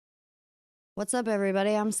What's up,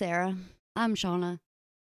 everybody? I'm Sarah. I'm Shauna.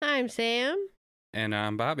 I'm Sam. And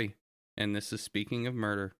I'm Bobby. And this is Speaking of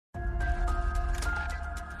Murder.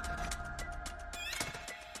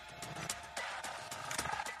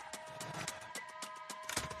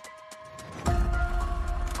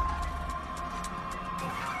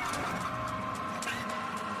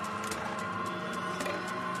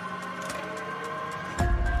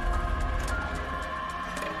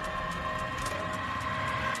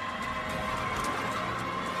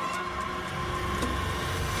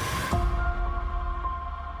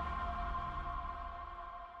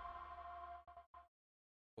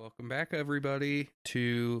 Welcome back, everybody,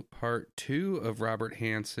 to part 2 of Robert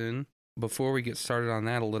Hansen. Before we get started on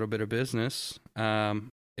that, a little bit of business.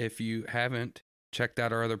 If you haven't checked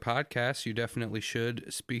out our other podcasts, you definitely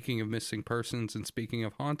should. Speaking of missing persons and speaking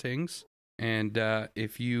of hauntings. And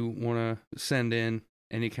if you want to send in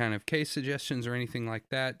any kind of case suggestions or anything like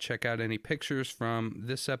that, check out any pictures from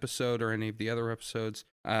this episode or any of the other episodes.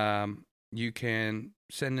 You can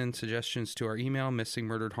send in suggestions to our email,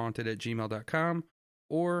 missingmurderedhaunted@gmail.com.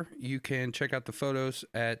 Or you can check out the photos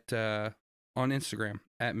at on Instagram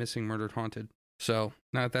at Missing Murdered Haunted. So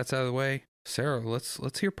now that that's out of the way, Sarah,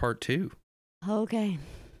 let's hear part 2. Okay.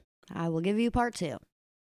 I will give you part 2.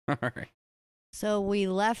 All right. So we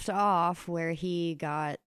left off where he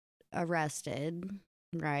got arrested,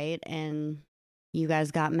 right? And you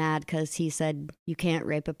guys got mad because he said you can't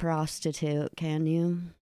rape a prostitute, can you?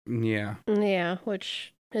 Yeah. Yeah,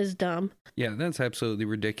 which is dumb. Yeah, that's absolutely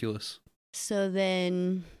ridiculous. So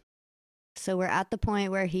we're at the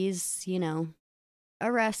point where he's,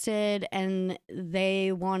 arrested and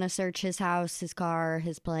they want to search his house, his car,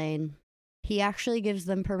 his plane. He actually gives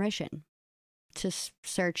them permission to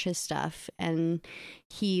search his stuff. And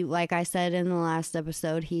he, like I said in the last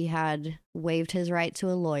episode, he had waived his right to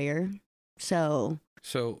a lawyer. So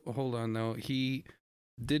hold on though.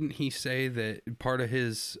 Didn't he say that part of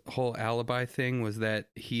his whole alibi thing was that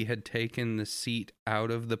he had taken the seat out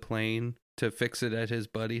of the plane to fix it at his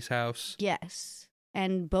buddy's house? Yes.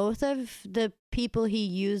 And both of the people he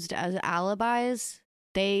used as alibis,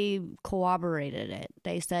 they corroborated it.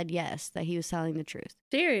 They said yes, that he was telling the truth.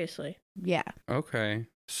 Seriously. Yeah. Okay.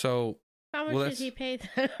 So How much did he pay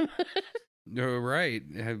them? Right.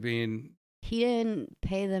 I mean, he didn't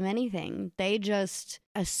pay them anything. They just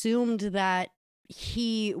assumed that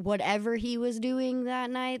whatever he was doing that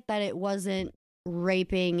night, that it wasn't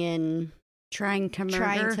raping and trying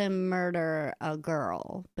to murder a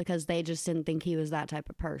girl, because they just didn't think he was that type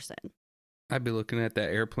of person. I'd be looking at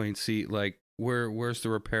that airplane seat like, where's the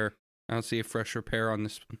repair? I don't see a fresh repair on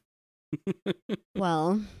this.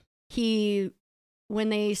 Well, when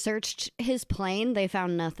they searched his plane, they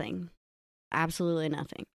found nothing. Absolutely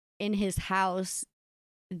nothing. In his house,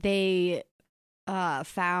 they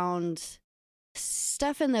found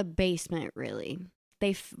stuff in the basement, really.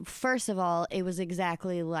 First of all, it was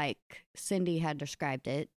exactly like Cindy had described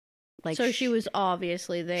it. Like, so she was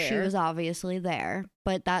obviously there. She was obviously there,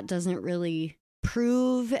 but that doesn't really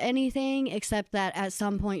prove anything, except that at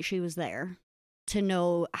some point she was there to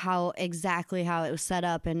know exactly how it was set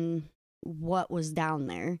up and what was down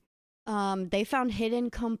there. They found hidden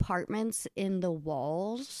compartments in the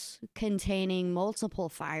walls containing multiple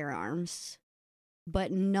firearms,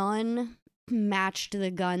 but none matched the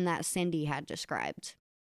gun that Cindy had described.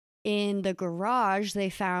 In the garage, they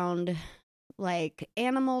found like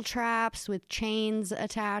animal traps with chains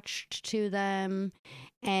attached to them,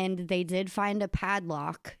 and they did find a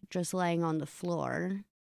padlock just laying on the floor.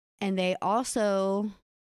 And they also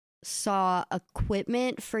saw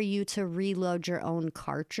equipment for you to reload your own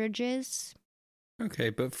cartridges. Okay,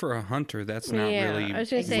 but for a hunter, that's not really I was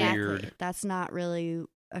gonna say, weird. That's not really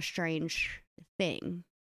a strange thing.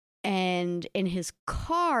 And in his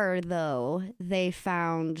car, though, they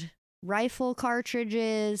found rifle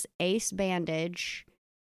cartridges, ace bandage,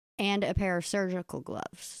 and a pair of surgical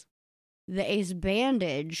gloves. The ace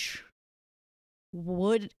bandage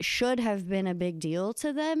should have been a big deal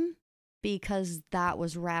to them because that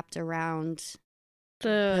was wrapped around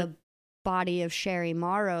the body of Sherry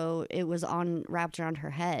Morrow. It was wrapped around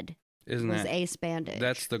her head. Isn't was that ace bandage?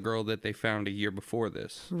 That's the girl that they found a year before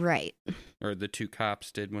this, right? Or the two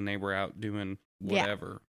cops did when they were out doing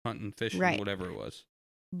whatever, hunting, fishing, whatever it was.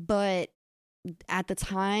 But at the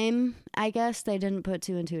time, I guess they didn't put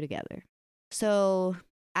 2 and 2 together. So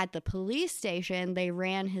at the police station, they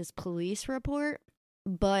ran his police report.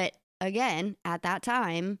 But again, at that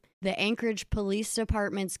time, the Anchorage Police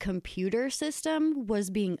Department's computer system was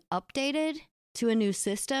being updated to a new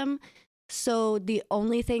system. So the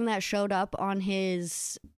only thing that showed up on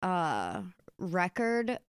his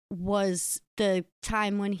record was the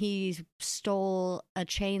time when he stole a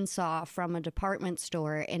chainsaw from a department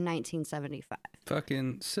store in 1975.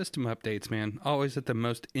 Fucking system updates, man. Always at the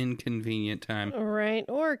most inconvenient time. Right.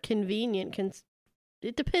 Or convenient.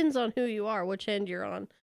 It depends on who you are, which end you're on.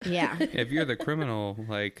 Yeah. If you're the criminal,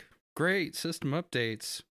 like, great, system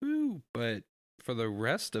updates. Woo. But for the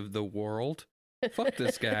rest of the world, fuck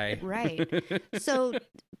this guy. Right. So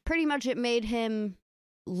pretty much it made him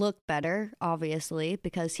look better, obviously,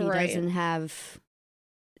 because he doesn't have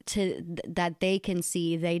that they can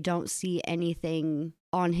see. They don't see anything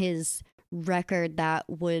on his record that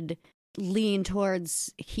would lean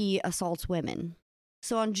towards he assaults women.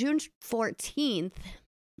 So on June 14th,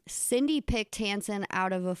 Cindy picked Hansen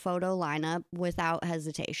out of a photo lineup without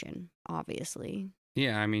hesitation, obviously.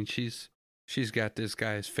 Yeah, I mean, she's got this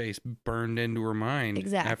guy's face burned into her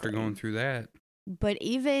mind after going through that. But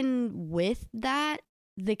even with that,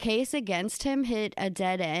 the case against him hit a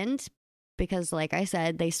dead end because, like I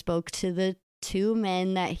said, they spoke to the two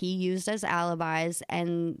men that he used as alibis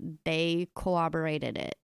and they corroborated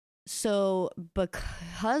it. So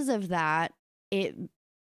because of that, it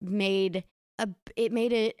made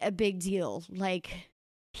it a big deal. Like,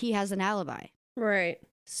 he has an alibi. Right.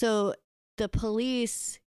 So the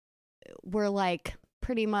police were like,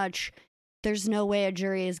 pretty much, there's no way a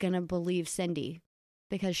jury is going to believe Cindy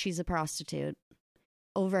because she's a prostitute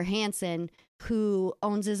over Hansen, who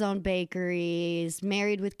owns his own bakery, is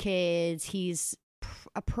married with kids. He's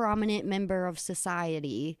a prominent member of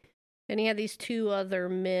society. And he had these two other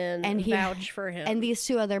men vouch for him. And these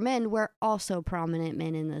two other men were also prominent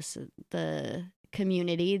men in the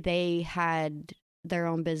community. They had their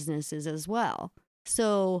own businesses as well.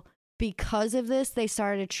 So because of this, they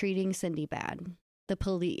started treating Cindy bad. The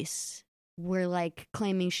police were like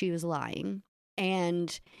claiming she was lying.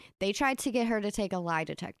 And they tried to get her to take a lie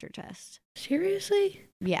detector test. Seriously?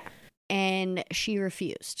 Yeah. And she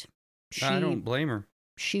refused. I don't blame her.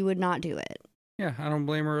 She would not do it. Yeah, I don't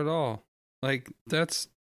blame her at all. Like, that's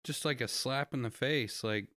just like a slap in the face.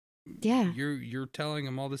 Like, yeah, you're telling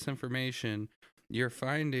them all this information. You're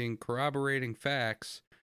finding corroborating facts.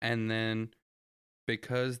 And then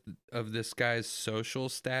because of this guy's social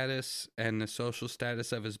status and the social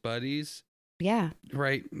status of his buddies. Yeah.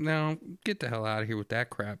 Right. No, get the hell out of here with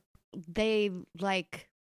that crap.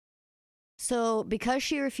 So because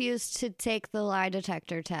she refused to take the lie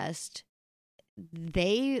detector test,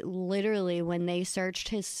 they literally, when they searched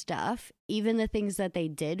his stuff, even the things that they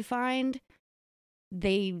did find,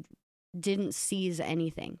 they didn't seize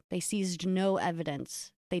anything. They seized no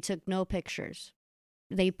evidence. They took no pictures.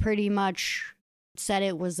 They pretty much said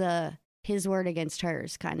it was his word against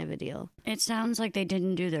hers kind of a deal. It sounds like they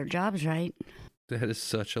didn't do their jobs right. That is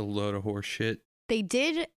such a load of horse shit. They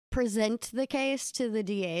did present the case to the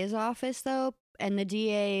DA's office, though, and the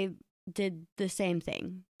DA did the same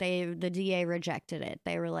thing. The DA rejected it.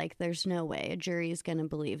 They were like, there's no way a jury's going to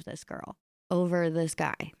believe this girl over this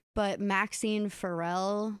guy. But Maxine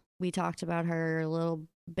Farrell, we talked about her a little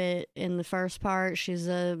bit in the first part. She's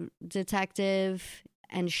a detective,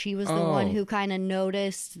 and she was the one who kind of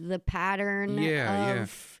noticed the pattern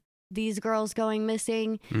of these girls going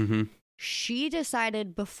missing. Mm-hmm. She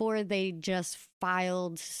decided before they just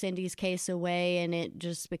filed Cindy's case away and it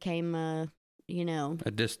just became a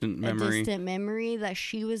distant memory that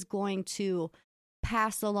she was going to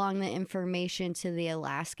pass along the information to the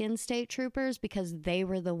Alaskan state troopers because they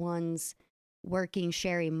were the ones working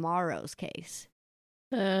Sherry Morrow's case.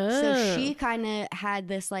 So she kind of had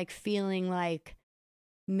this like feeling like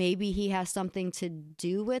maybe he has something to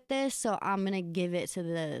do with this, so I'm going to give it to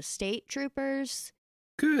the state troopers.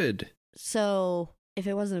 Good. So if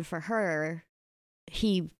it wasn't for her,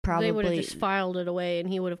 he probably... They would have just filed it away and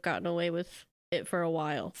he would have gotten away with it for a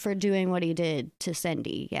while. For doing what he did to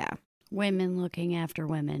Cindy, yeah. Women looking after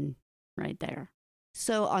women right there.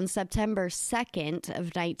 So on September 2nd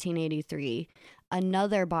of 1983,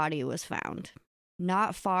 another body was found.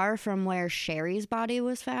 Not far from where Sherry's body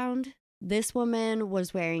was found. This woman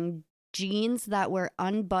was wearing jeans that were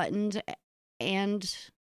unbuttoned and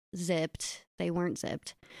zipped. They weren't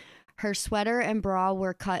zipped. Her sweater and bra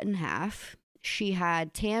were cut in half. She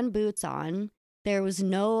had tan boots on. There was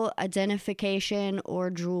no identification or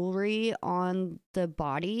jewelry on the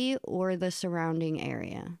body or the surrounding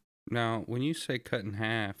area. Now, when you say cut in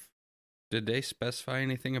half, did they specify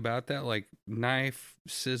anything about that? Like knife,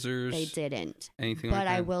 scissors? They didn't. Anything like that?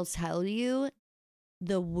 But I will tell you,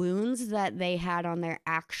 the wounds that they had on their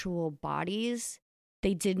actual bodies,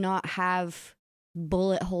 they did not have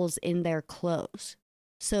bullet holes in their clothes.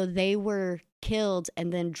 So they were killed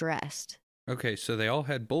and then dressed. Okay, so they all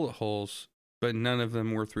had bullet holes, but none of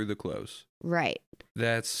them were through the clothes. Right.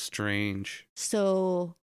 That's strange.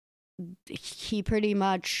 So he pretty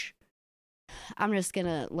much, I'm just going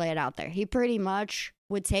to lay it out there. He pretty much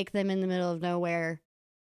would take them in the middle of nowhere,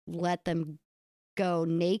 let them go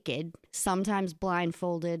naked, sometimes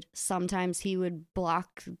blindfolded. Sometimes he would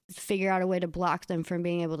figure out a way to block them from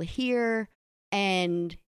being able to hear,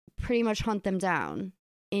 and pretty much hunt them down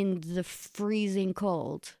in the freezing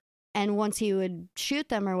cold. And once he would shoot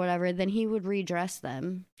them or whatever, then he would redress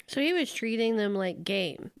them. So he was treating them like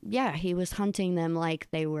game. Yeah, he was hunting them like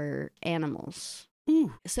they were animals.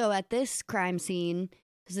 Ooh. So at this crime scene,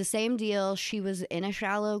 it's the same deal. She was in a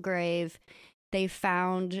shallow grave. They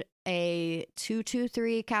found a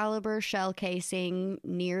 .223 caliber shell casing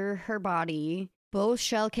near her body. Both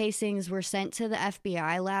shell casings were sent to the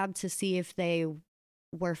FBI lab to see if they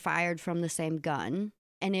were fired from the same gun.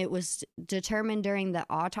 And it was determined during the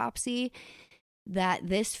autopsy that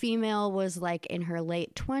this female was like in her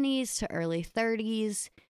late 20s to early 30s.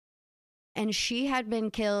 And she had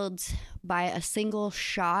been killed by a single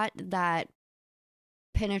shot that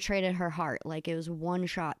penetrated her heart. Like it was one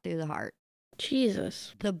shot through the heart.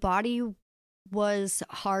 Jesus. The body was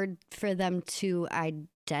hard for them to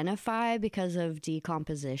identify because of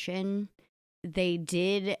decomposition. They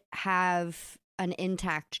did have an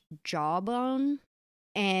intact jawbone,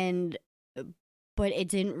 but it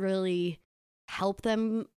didn't really help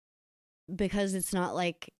them because it's not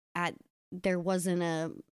like there wasn't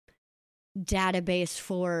a database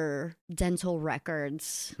for dental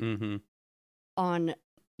records on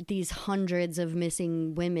these hundreds of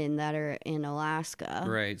missing women that are in Alaska.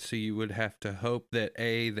 Right. So you would have to hope that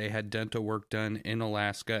A, they had dental work done in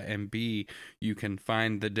Alaska, and B, you can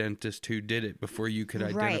find the dentist who did it before you could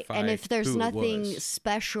identify. Right. And if there's who nothing it was.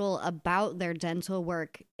 special about their dental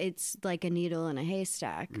work, it's like a needle in a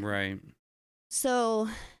haystack. Right. So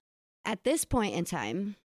at this point in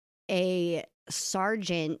time, a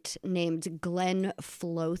sergeant named Glenn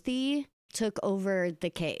Flothy took over the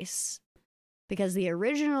case. Because the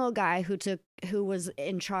original guy who was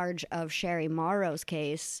in charge of Sherry Morrow's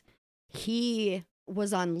case, he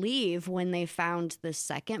was on leave when they found the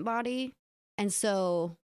second body. And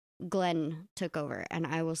so Glenn took over. And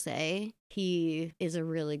I will say he is a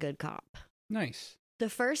really good cop. Nice. The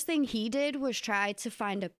first thing he did was try to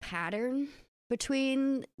find a pattern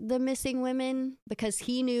between the missing women because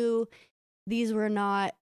he knew these were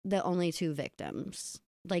not the only two victims.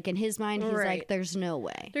 Like, in his mind, he's like, there's no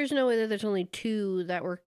way. There's no way that there's only two that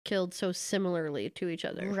were killed so similarly to each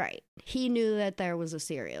other. Right. He knew that there was a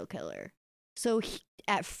serial killer. So,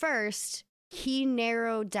 at first, he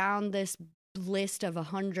narrowed down this list of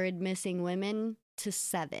 100 missing women to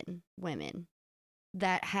 7 women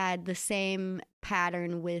that had the same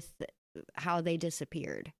pattern with how they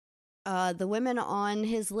disappeared. The women on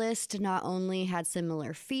his list not only had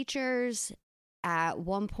similar features, at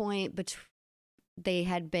one point they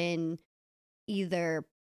had been either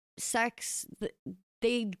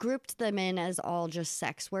they grouped them in as all just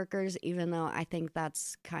sex workers, even though I think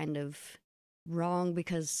that's kind of wrong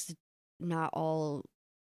because not all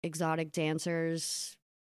exotic dancers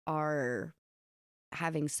are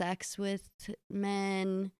having sex with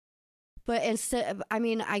men. But instead, I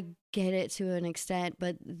mean, I get it to an extent,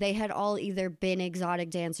 but they had all either been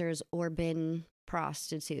exotic dancers or been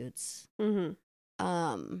prostitutes.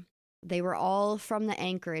 They were all from the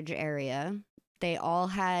Anchorage area. They all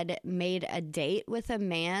had made a date with a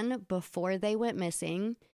man before they went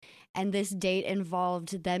missing. And this date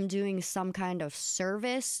involved them doing some kind of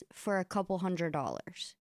service for a couple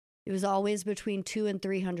 $100s. It was always between $200 and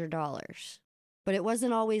 $300. But it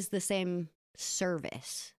wasn't always the same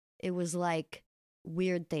service. It was like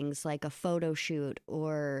weird things like a photo shoot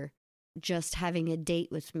or just having a date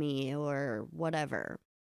with me or whatever.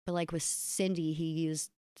 But like with Cindy,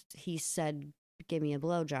 he said, give me a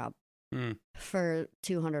blowjob for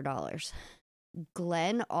 $200.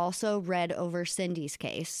 Glenn also read over Cindy's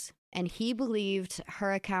case, and he believed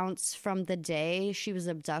her accounts from the day she was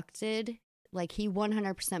abducted. Like, he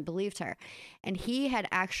 100% believed her. And he had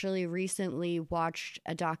actually recently watched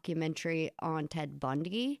a documentary on Ted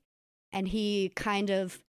Bundy, and he kind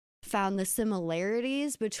of found the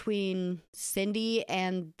similarities between Cindy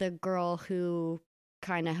and the girl who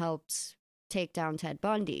kind of helped take down Ted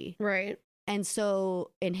Bundy. Right. And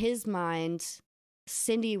so in his mind,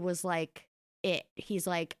 Cindy was like it. He's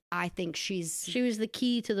like, I think she was the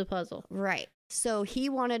key to the puzzle. Right. So he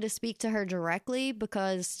wanted to speak to her directly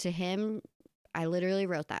because to him, I literally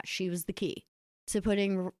wrote that. She was the key to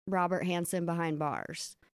putting Robert Hansen behind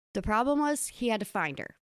bars. The problem was he had to find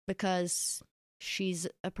her because she's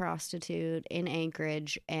a prostitute in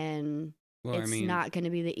Anchorage and Well, it's not going to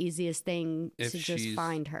be the easiest thing to just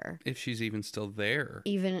find her. If she's even still there.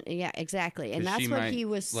 Yeah, exactly. And that's what he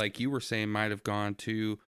was... Like you were saying, might have gone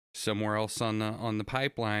to somewhere else on the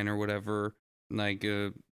pipeline or whatever, like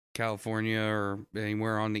California or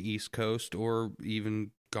anywhere on the East Coast, or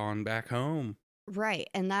even gone back home. Right.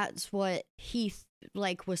 And that's what he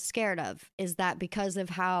was scared of, is that because of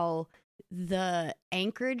how the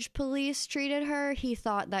Anchorage police treated her, he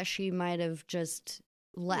thought that she might have just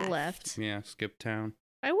left. Yeah, skip town.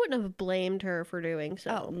 I wouldn't have blamed her for doing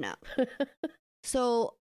so. Oh, no.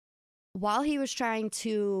 So while he was trying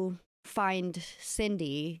to find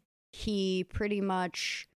Cindy, he pretty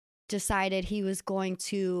much decided he was going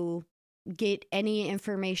to get any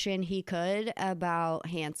information he could about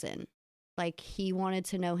Hansen. Like, he wanted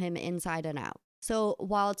to know him inside and out. So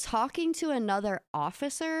while talking to another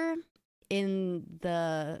officer in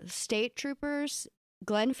the state troopers,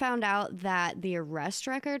 Glenn found out that the arrest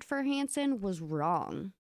record for Hansen was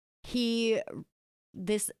wrong.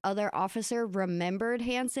 This other officer remembered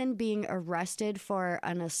Hansen being arrested for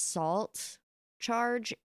an assault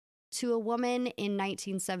charge to a woman in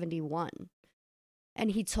 1971.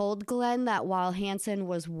 And he told Glenn that while Hansen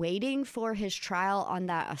was waiting for his trial on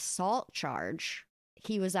that assault charge,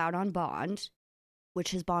 he was out on bond,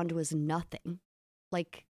 which his bond was nothing.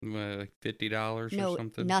 Like $50 no, or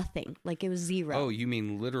something? Nothing. Like, it was zero. Oh, you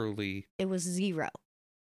mean literally? It was zero.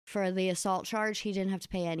 For the assault charge, he didn't have to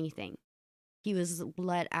pay anything. He was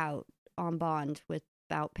let out on bond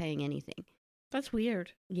without paying anything. That's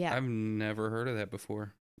weird. Yeah. I've never heard of that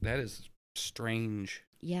before. That is strange.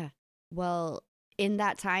 Yeah. Well, in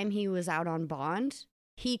that time he was out on bond,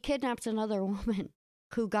 he kidnapped another woman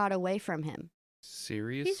who got away from him.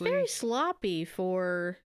 Seriously? He's very sloppy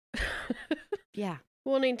for Yeah.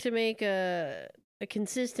 wanting to make a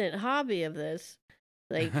consistent hobby of this.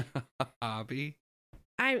 Like, hobby?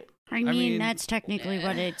 I mean, that's technically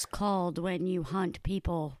what it's called when you hunt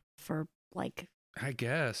people for, like... I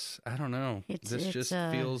guess. I don't know. This just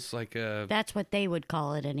feels like a... That's what they would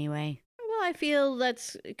call it anyway. Well, I feel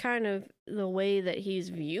that's kind of the way that he's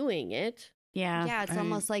viewing it. Yeah. Yeah, it's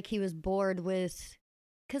almost like he was bored with...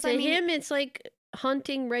 To him, it's like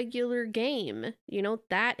hunting regular game. You know,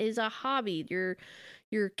 that is a hobby.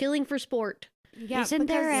 You're killing for sport. Yeah, Isn't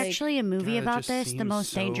there because, actually a movie God, it about just this? The seems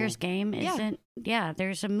Most Dangerous Game? Yeah. Isn't? Yeah,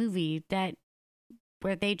 there's a movie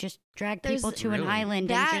where they just drag people to an Really? island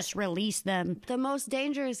That- and just release them. The Most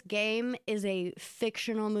Dangerous Game is a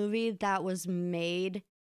fictional movie that was made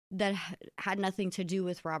that had nothing to do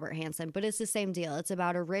with Robert Hansen, but it's the same deal. It's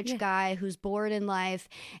about a rich guy who's bored in life,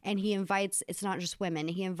 and he invites, it's not just women,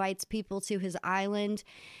 he invites people to his island,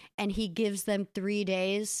 and he gives them 3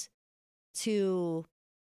 days to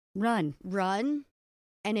Run.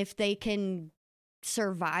 And if they can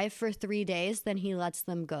survive for 3 days, then he lets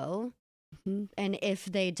them go. Mm-hmm. And if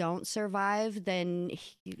they don't survive, then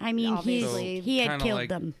obviously he had Kinda killed like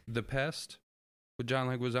them. The Pest with John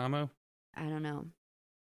Leguizamo? I don't know.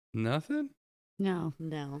 Nothing? No.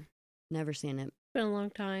 No, never seen it. Been a long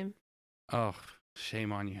time. Oh,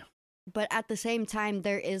 shame on you. But at the same time,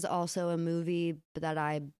 there is also a movie that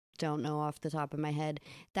I don't know off the top of my head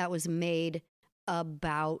that was made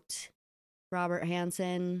about Robert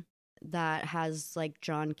Hansen that has like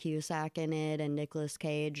John Cusack in it and Nicolas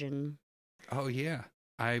Cage and... Oh, yeah.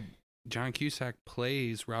 John Cusack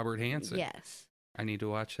plays Robert Hansen. Yes. I need to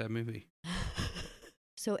watch that movie.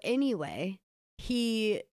 So anyway,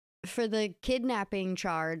 for the kidnapping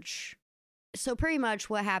charge, so pretty much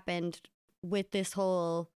what happened with this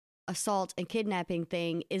whole assault and kidnapping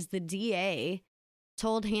thing is the DA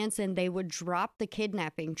told Hansen they would drop the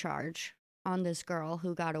kidnapping charge on this girl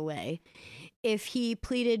who got away if he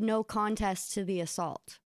pleaded no contest to the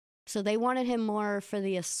assault. So they wanted him more for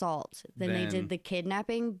the assault than they did the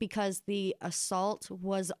kidnapping, because the assault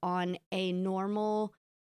was on a normal,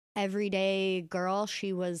 everyday girl.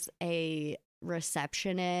 She was a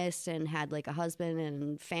receptionist and had like a husband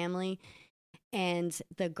and family. And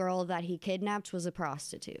the girl that he kidnapped was a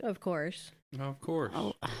prostitute. Of course. Of course.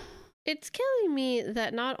 Oh. It's killing me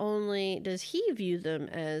that not only does he view them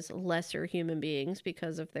as lesser human beings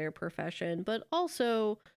because of their profession, but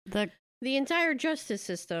also the entire justice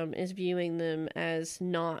system is viewing them as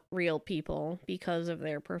not real people because of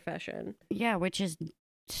their profession. Yeah, which is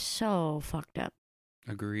so fucked up.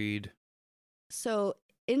 Agreed. So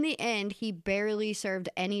in the end, he barely served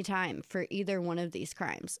any time for either one of these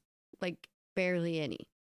crimes. Like, barely any.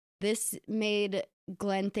 This made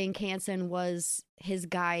Glenn think Hansen was his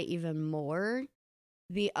guy even more.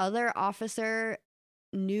 The other officer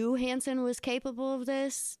knew Hansen was capable of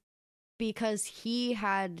this because he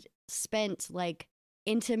had spent like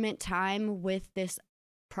intimate time with this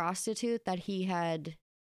prostitute that he had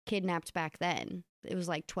kidnapped back then, it was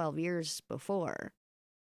like 12 years before,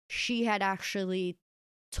 she had actually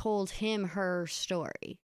told him her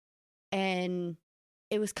story. And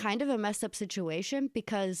it was kind of a messed up situation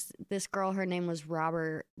because this girl, her name was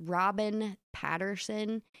Robin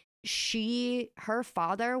Patterson. Her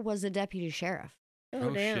father was a deputy sheriff. Oh,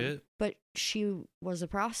 damn. Shit. But she was a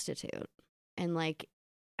prostitute and like,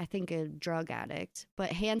 I think a drug addict.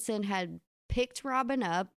 But Hansen had picked Robin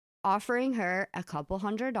up, offering her a couple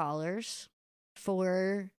 $100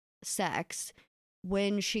 for sex.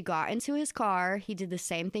 When she got into his car, he did the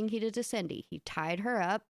same thing he did to Cindy. He tied her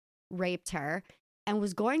up, raped her, and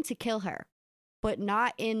was going to kill her, but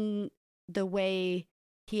not in the way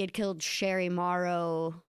he had killed Sherry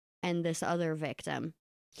Morrow and this other victim.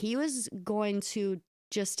 He was going to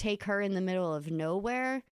just take her in the middle of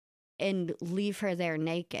nowhere and leave her there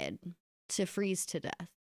naked to freeze to death.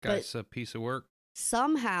 That's a piece of work.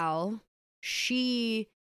 Somehow, she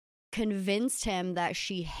convinced him that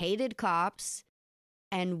she hated cops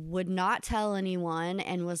and would not tell anyone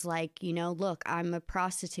and was like, look, I'm a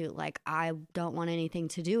prostitute. Like, I don't want anything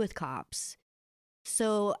to do with cops.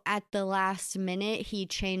 So at the last minute, he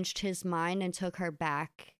changed his mind and took her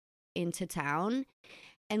back into town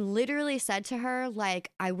and literally said to her,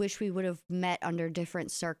 like, I wish we would have met under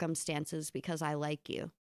different circumstances because I like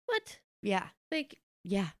you. What? Yeah. Like,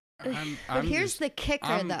 yeah. But here's the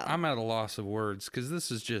kicker, though. I'm at a loss of words because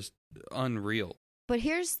this is just unreal. But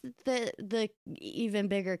here's the even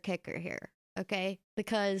bigger kicker here, okay?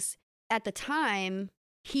 Because at the time,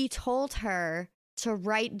 he told her to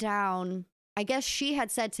write down, I guess she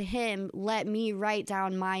had said to him, let me write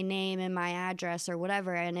down my name and my address or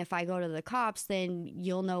whatever, and if I go to the cops, then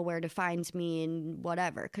you'll know where to find me and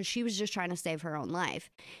whatever, because she was just trying to save her own life.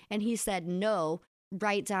 And he said, no,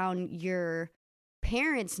 write down your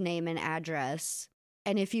parents' name and address,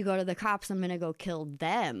 and if you go to the cops, I'm going to go kill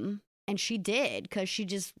them. And she did, because she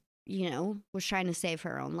just, was trying to save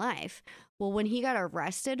her own life. Well, when he got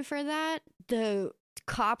arrested for that, the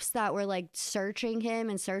cops that were like searching him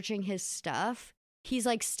and searching his stuff, he's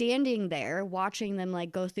like standing there watching them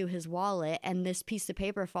like go through his wallet, and this piece of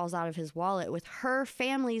paper falls out of his wallet with her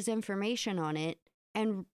family's information on it.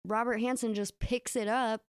 And Robert Hansen just picks it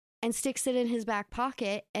up and sticks it in his back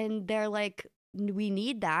pocket. And they're like, we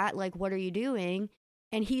need that. Like, what are you doing?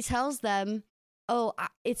 And he tells them, oh,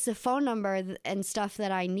 it's the phone number and stuff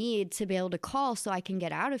that I need to be able to call so I can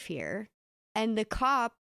get out of here. And the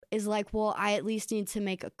cop is like, well, I at least need to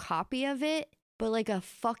make a copy of it. But like a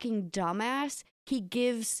fucking dumbass, he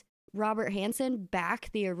gives Robert Hansen back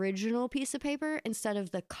the original piece of paper instead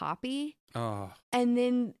of the copy. Oh. And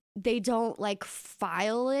then they don't like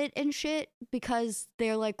file it and shit because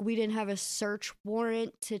they're like, we didn't have a search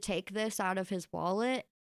warrant to take this out of his wallet.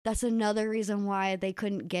 That's another reason why they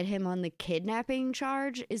couldn't get him on the kidnapping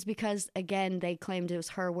charge, is because, again, they claimed it was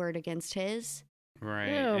her word against his. Right.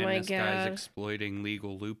 Oh, and my this God. guy's exploiting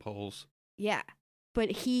legal loopholes. Yeah. But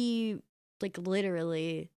he, like,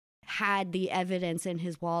 literally had the evidence in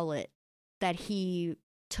his wallet that he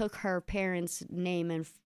took her parents' name and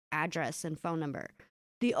address and phone number.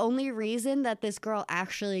 The only reason that this girl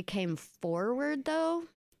actually came forward, though,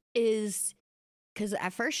 is because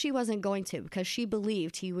at first she wasn't going to, because she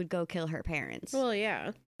believed he would go kill her parents. Well,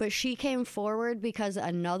 yeah. But she came forward because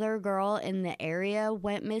another girl in the area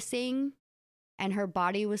went missing and her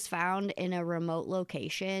body was found in a remote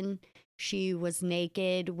location. She was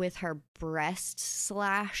naked with her breasts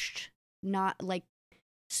slashed, not like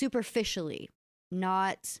superficially,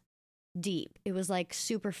 not deep. It was like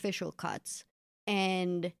superficial cuts.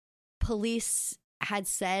 And police had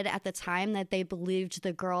said at the time that they believed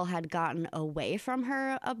the girl had gotten away from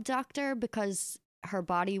her abductor because her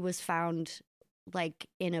body was found like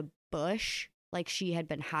in a bush, like she had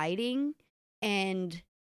been hiding. And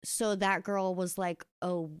so that girl was like,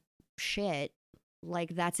 oh shit,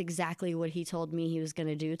 like that's exactly what he told me he was going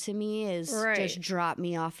to do to me, is just drop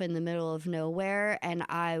me off in the middle of nowhere and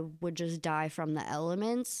I would just die from the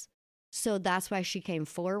elements. So that's why she came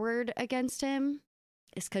forward against him,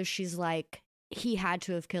 is because she's like, he had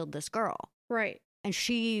to have killed this girl. Right. And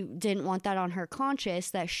she didn't want that on her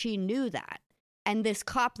conscience, that she knew that. And this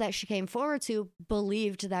cop that she came forward to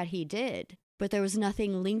believed that he did, but there was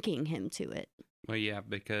nothing linking him to it. Well, yeah,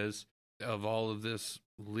 because of all of this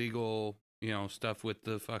legal, stuff with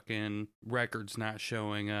the fucking records not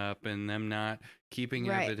showing up and them not keeping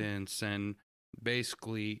evidence and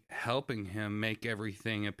basically helping him make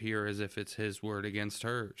everything appear as if it's his word against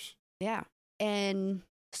hers. Yeah. And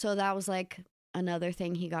so that was like another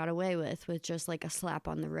thing he got away with just like a slap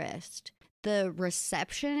on the wrist. The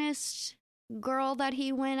receptionist girl that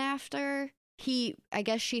he went after, I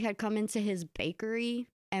guess she had come into his bakery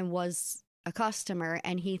and was a customer,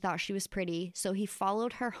 and he thought she was pretty. So he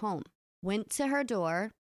followed her home, went to her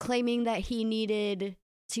door, claiming that he needed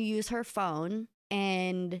to use her phone,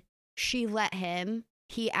 and she let him.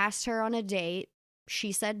 He asked her on a date.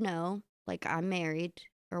 She said no, like, I'm married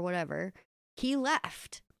or whatever. He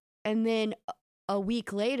left. And then a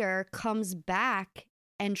week later comes back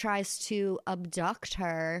and tries to abduct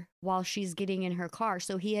her while she's getting in her car.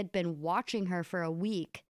 So he had been watching her for a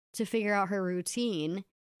week to figure out her routine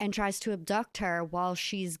and tries to abduct her while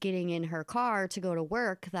she's getting in her car to go to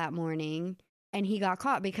work that morning. And he got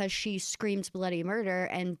caught because she screamed bloody murder,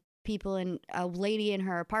 and a lady in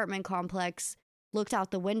her apartment complex looked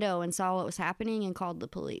out the window and saw what was happening and called the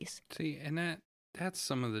police. See, and that's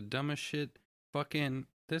some of the dumbest shit. Fucking,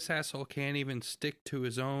 this asshole can't even stick to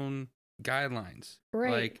his own guidelines.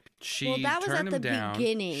 Right. Like, she that was turned at him the down.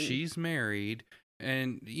 beginning. She's married,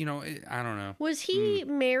 and, I don't know. Was he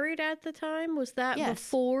married at the time? Was that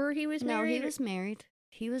before he was married? No, he was married.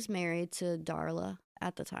 He was married to Darla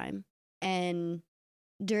at the time. And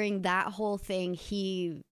during that whole thing,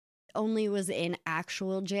 he only was in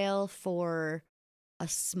actual jail for a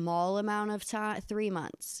small amount of time, 3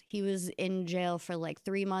 months. He was in jail for like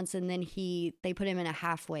 3 months, and then they put him in a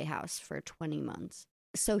halfway house for 20 months.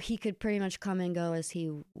 So he could pretty much come and go as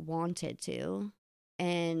he wanted to.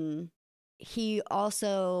 And he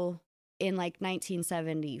also, in like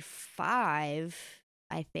 1975,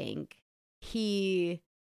 I think, he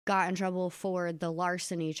got in trouble for the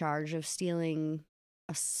larceny charge of stealing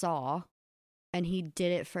a saw. And he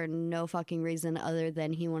did it for no fucking reason other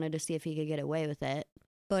than he wanted to see if he could get away with it.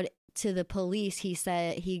 But to the police, he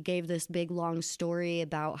said he gave this big long story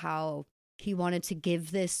about how he wanted to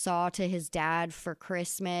give this saw to his dad for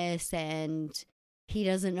Christmas, and he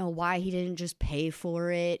doesn't know why he didn't just pay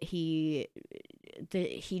for it. He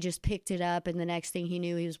just picked it up, and the next thing he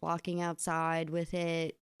knew, he was walking outside with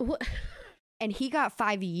it. What? And he got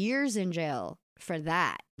 5 years in jail for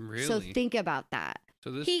that. Really? So think about that.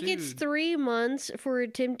 So he gets 3 months for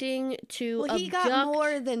attempting to abduct. He got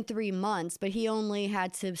more than 3 months, but he only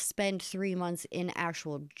had to spend 3 months in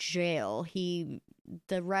actual jail.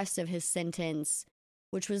 The rest of his sentence,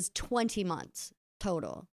 which was 20 months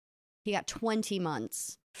total, he got 20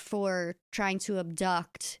 months for trying to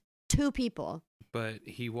abduct 2 people. But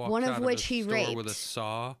he walked one of out which of he the store raped with a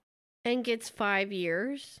saw. And gets 5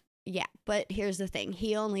 years. Yeah, but here's the thing.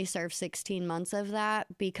 He only served 16 months of that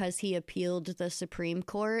because he appealed to the Supreme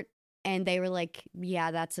Court, and they were like,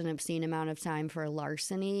 yeah, that's an obscene amount of time for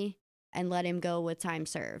larceny, and let him go with time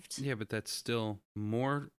served. Yeah, but that's still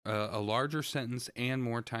more, a larger sentence and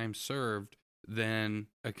more time served than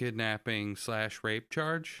a kidnapping / rape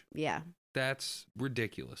charge. Yeah. That's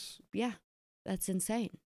ridiculous. Yeah, that's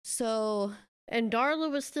insane. So... And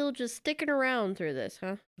Darla was still just sticking around through this,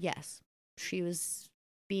 huh? Yes. She was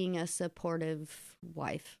being a supportive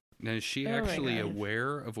wife. Now, is she actually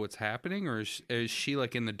aware of what's happening, or is she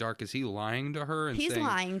like in the dark? Is he lying to her? And He's saying,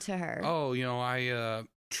 lying to her. Oh, I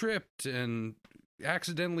tripped and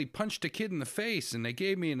accidentally punched a kid in the face, and they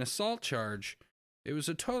gave me an assault charge. It was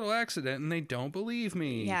a total accident, and they don't believe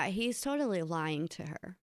me. Yeah, he's totally lying to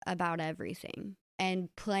her about everything.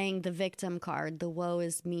 And playing the victim card, the woe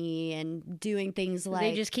is me, and doing things like...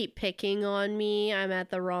 They just keep picking on me. I'm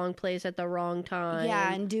at the wrong place at the wrong time.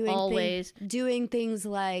 Yeah, and doing things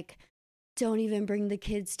like, don't even bring the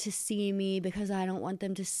kids to see me because I don't want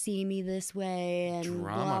them to see me this way, and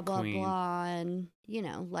Drama blah, blah, queen. blah. And,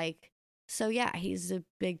 so yeah, he's a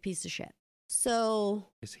big piece of shit. So...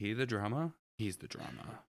 Is he the drama? He's the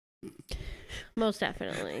drama. Most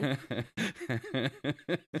definitely.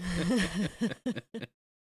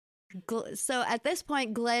 So at this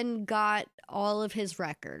point, Glenn got all of his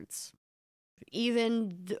records,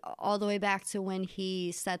 even all the way back to when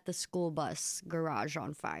he set the school bus garage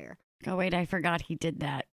on fire. Oh, wait, I forgot he did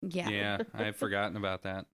that. Yeah. Yeah, I've forgotten about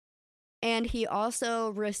that. And he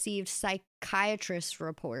also received psychiatrist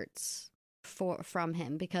reports from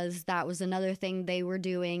him, because that was another thing they were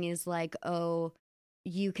doing, is like, oh,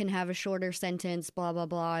 you can have a shorter sentence, blah, blah,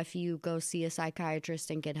 blah, if you go see a psychiatrist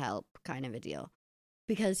and get help, kind of a deal.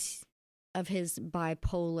 Because of his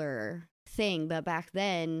bipolar thing. But back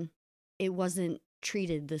then, it wasn't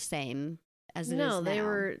treated the same as it is now. No, they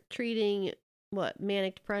were treating,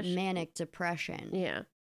 manic depression? Manic depression. Yeah.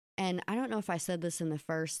 And I don't know if I said this in the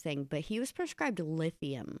first thing, but he was prescribed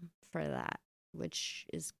lithium for that, which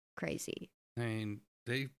is crazy. I mean,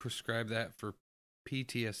 they prescribe that for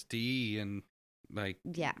PTSD and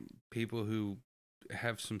people who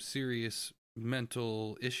have some serious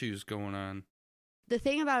mental issues going on. The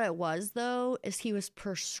thing about it was, though, is he was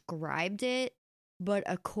prescribed it but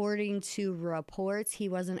according to reports, he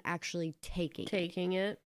wasn't actually taking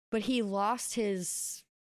it. But he lost his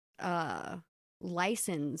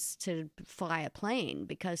license to fly a plane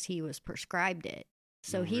because he was prescribed it.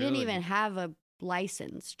 So he didn't even have a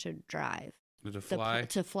license to drive. To fly?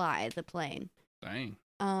 To fly the plane. Dang.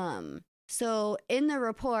 So in the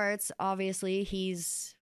reports, obviously,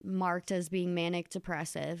 he's marked as being manic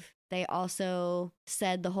depressive. They also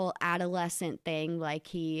said the whole adolescent thing, like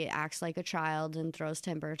he acts like a child and throws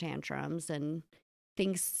temper tantrums and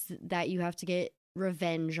thinks that you have to get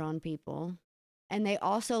revenge on people. And they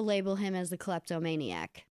also label him as the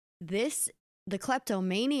kleptomaniac. The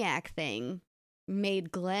kleptomaniac thing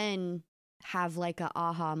made Glenn have like a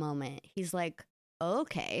aha moment. He's like,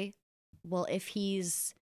 okay, well, if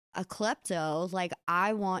he's a klepto, like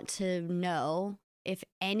I want to know if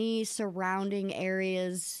any surrounding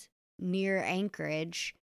areas near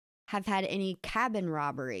Anchorage have had any cabin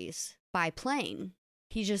robberies by plane.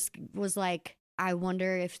 He just was like, I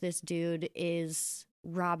wonder if this dude is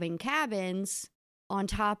robbing cabins on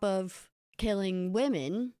top of killing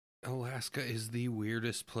women. Alaska is the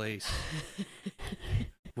weirdest place.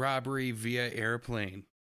 Robbery via airplane.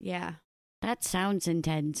 Yeah. That sounds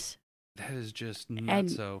intense. That is just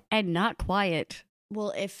nutso. And not quiet.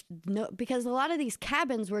 Well, because a lot of these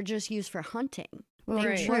cabins were just used for hunting. Well,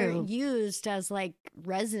 They weren't used as like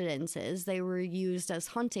residences. They were used as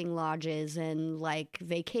hunting lodges and like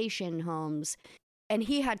vacation homes. And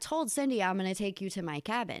he had told Cindy, I'm going to take you to my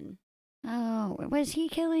cabin. Oh, was he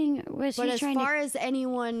killing? But as far as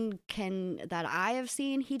anyone that I have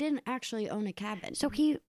seen, he didn't actually own a cabin. So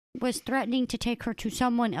he was threatening to take her to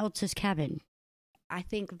someone else's cabin. I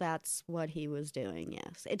think that's what he was doing,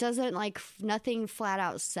 yes. It doesn't, like, nothing flat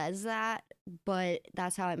out says that, but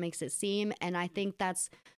that's how it makes it seem. And I think that's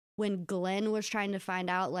when Glenn was trying to find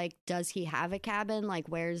out, like, does he have a cabin? Like,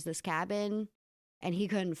 where's this cabin? And he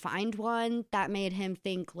couldn't find one. That made him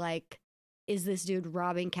think, like, is this dude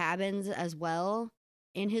robbing cabins as well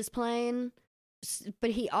in his plane?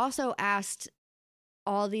 But he also asked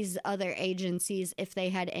all these other agencies if they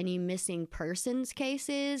had any missing persons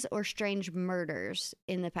cases or strange murders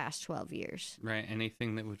in the past 12 years. Right.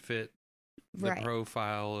 Anything that would fit the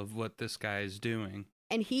profile of what this guy is doing.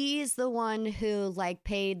 And he's the one who like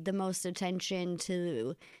paid the most attention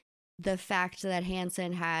to the fact that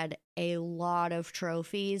Hansen had a lot of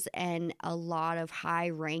trophies and a lot of high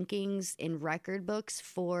rankings in record books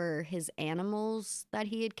for his animals that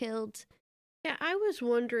he had killed. Yeah, I was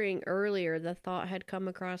wondering earlier, the thought had come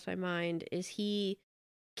across my mind, is he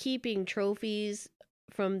keeping trophies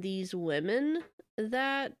from these women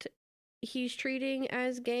that he's treating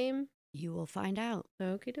as game? You will find out.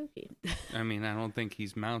 Okie dokie. I mean, I don't think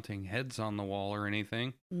he's mounting heads on the wall or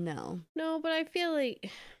anything. No. No, but I feel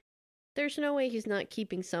like there's no way he's not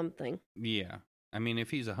keeping something. Yeah. I mean,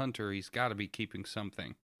 if he's a hunter, he's got to be keeping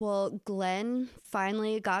something. Well, Glenn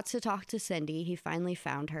finally got to talk to Cindy. He finally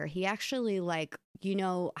found her. He actually, like, you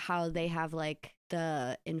know how they have, like,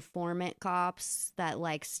 the informant cops that,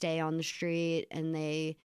 like, stay on the street and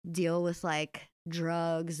they deal with, like,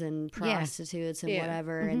 drugs and prostitutes and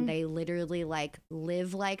whatever, and they literally, like,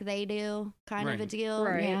 live like they do kind of a deal.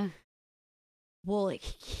 Right. Yeah. Well,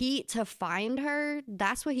 to find her,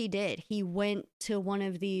 that's what he did. He went to one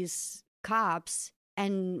of these cops,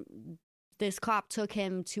 and this cop took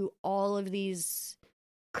him to all of these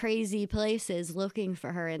crazy places looking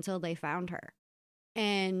for her until they found her.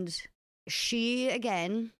 And she,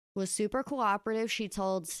 again, was super cooperative. She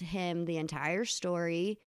told him the entire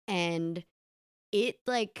story, and it,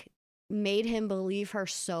 like, made him believe her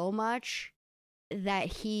so much that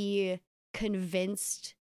he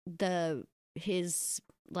convinced his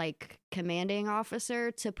like commanding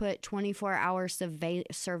officer to put 24-hour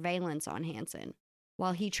surveillance on Hansen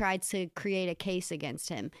while he tried to create a case against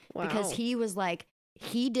him. Wow. Because he was like,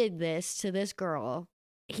 he did this to this girl.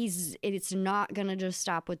 It's not gonna just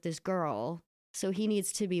stop with this girl, so he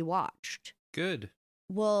needs to be watched. Good.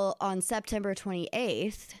 Well, on September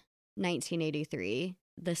 28th, 1983,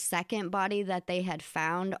 the second body that they had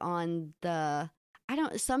found on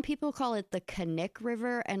some people call it the Knik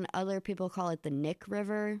River and other people call it the Nick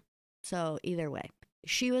River. So either way,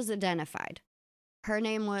 she was identified. Her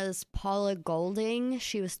name was Paula Golding.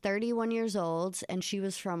 She was 31 years old and she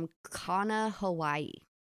was from Kona, Hawaii.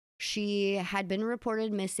 She had been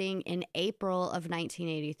reported missing in April of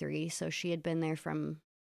 1983. So she had been there from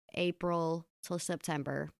April till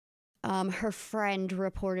September. Her friend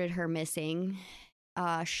reported her missing.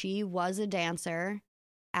 She was a dancer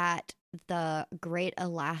at the Great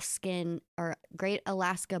Alaska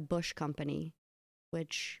Bush Company,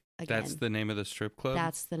 which again, that's the name of the strip club?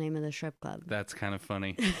 That's the name of the strip club. That's kind of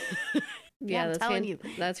funny. Yeah, I'm telling you.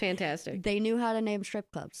 That's fantastic. They knew how to name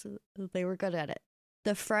strip clubs. They were good at it.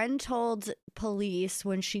 The friend told police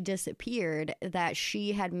when she disappeared that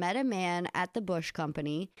she had met a man at the Bush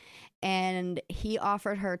Company and he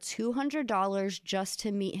offered her $200 just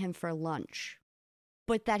to meet him for lunch.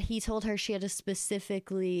 But that he told her she had to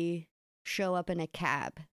specifically show up in a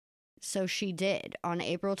cab. So she did. On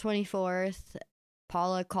April 24th,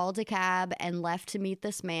 Paula called a cab and left to meet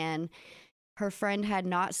this man. Her friend had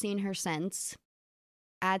not seen her since.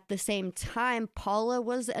 At the same time, Paula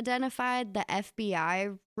was identified. The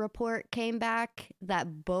FBI report came back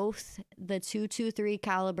that both the .223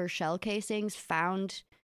 caliber shell casings found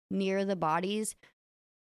near the bodies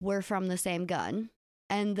were from the same gun.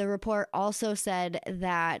 And the report also said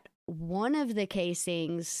that one of the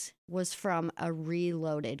casings was from a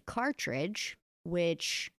reloaded cartridge,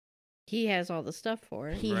 which he has all the stuff for.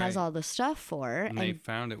 He has all the stuff for. And they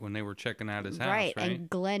found it when they were checking out his house, right? And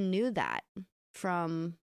Glenn knew that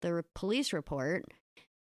from the police report.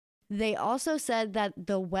 They also said that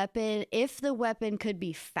the weapon, if the weapon could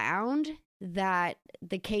be found, that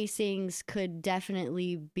the casings could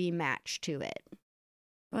definitely be matched to it.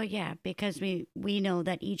 Well, yeah, because we know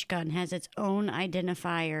that each gun has its own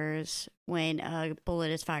identifiers when a bullet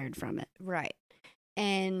is fired from it. Right.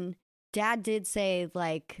 And Dad did say,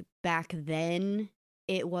 like, back then,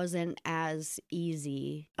 it wasn't as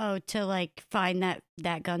easy. Oh, to, like, find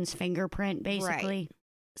that gun's fingerprint, basically. Right.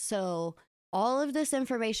 So all of this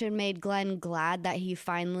information made Glenn glad that he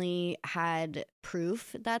finally had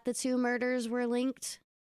proof that the two murders were linked,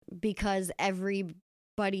 because every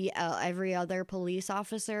other police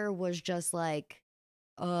officer was just like,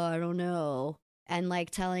 oh, I don't know. And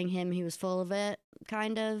like telling him he was full of it,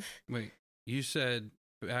 kind of. Wait, you said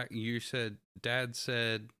Dad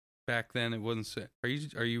said back then it wasn't.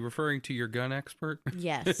 Are you referring to your gun expert?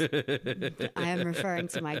 Yes. I am referring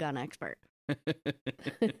to my gun expert.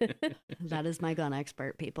 That is my gun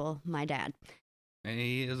expert, people. My dad. And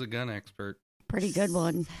he is a gun expert. Pretty good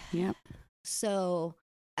one. Yep. So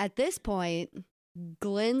at this point,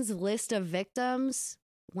 Glenn's list of victims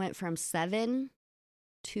went from 7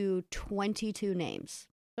 to 22 names.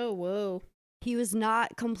 Oh, whoa. He was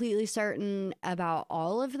not completely certain about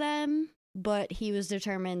all of them, but he was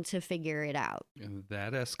determined to figure it out. And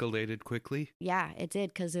that escalated quickly? Yeah, it did,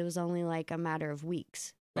 because it was only like a matter of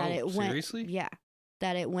weeks. Seriously? Yeah.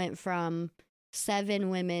 That it went from 7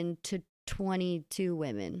 women to 22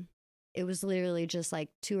 women. It was literally just like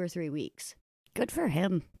 2 or 3 weeks. Good for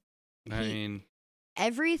him. I mean,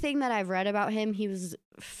 everything that I've read about him, he was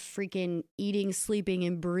freaking eating, sleeping,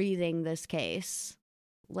 and breathing this case.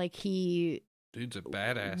 Like, dude's a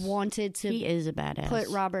badass. He is a badass. Put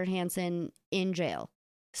Robert Hansen in jail.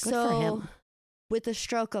 Good for him. With a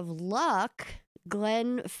stroke of luck,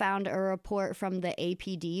 Glenn found a report from the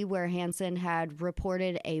APD where Hansen had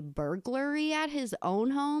reported a burglary at his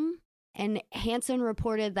own home. And Hansen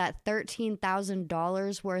reported that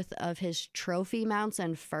 $13,000 worth of his trophy mounts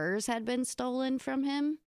and furs had been stolen from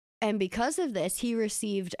him. And because of this, he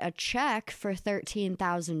received a check for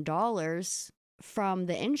 $13,000 from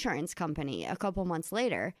the insurance company a couple months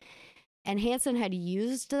later. And Hansen had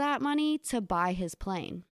used that money to buy his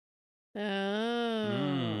plane.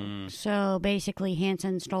 Oh. So basically,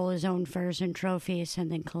 Hansen stole his own furs and trophies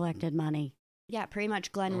and then collected money. Yeah, pretty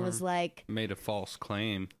much. Glenn was like... made a false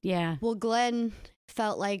claim. Yeah. Well, Glenn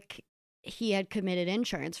felt like he had committed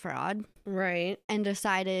insurance fraud. Right. And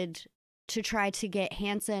decided to try to get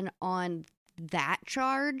Hansen on that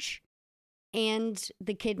charge and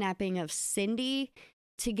the kidnapping of Cindy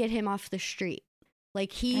to get him off the street.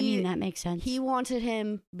 Like, that makes sense. He wanted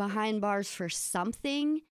him behind bars for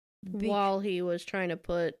something. While he was trying to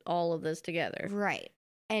put all of this together. Right.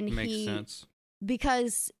 And makes sense.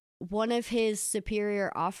 Because one of his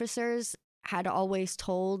superior officers had always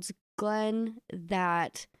told Glenn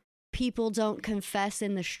that people don't confess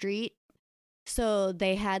in the street. So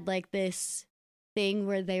they had like this thing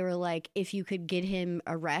where they were like, if you could get him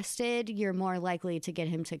arrested, you're more likely to get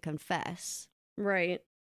him to confess. Right.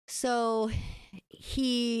 So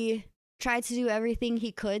he tried to do everything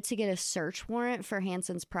he could to get a search warrant for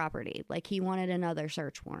Hansen's property. Like, he wanted another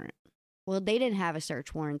search warrant. Well, they didn't have a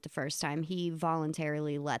search warrant the first time. He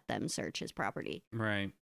voluntarily let them search his property.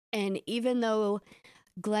 Right. And even though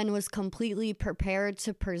Glenn was completely prepared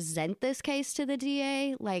to present this case to the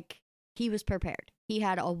DA, like, he was prepared. He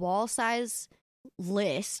had a wall-size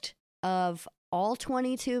list of all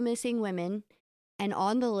 22 missing women, and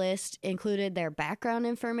on the list included their background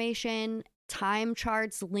information, time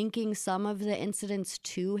charts linking some of the incidents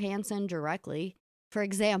to Hansen directly. For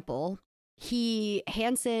example,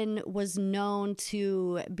 Hansen was known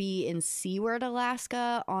to be in Seward,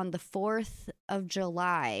 Alaska on the 4th of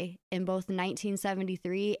July in both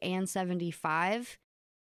 1973 and 75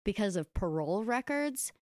 because of parole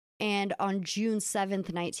records. And on June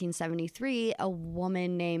 7th, 1973, a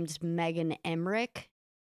woman named Megan Emmerich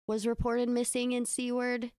was reported missing in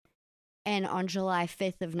Seward. And on July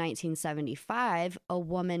 5th of 1975, a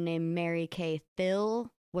woman named Mary Kay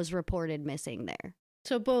Thill was reported missing there.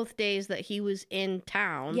 So both days that he was in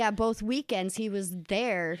town. Yeah, both weekends he was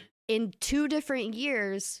there. In 2 different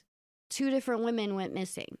years, 2 different women went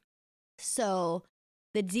missing. So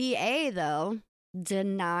the DA, though,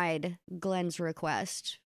 denied Glenn's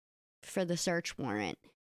request for the search warrant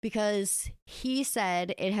because he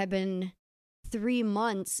said it had been 3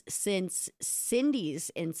 months since Cindy's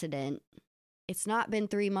incident. It's not been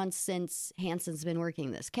 3 months since Hansen's been working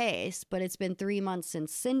this case, but it's been 3 months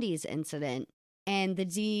since Cindy's incident. And the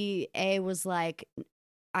DA was like,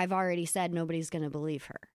 I've already said nobody's going to believe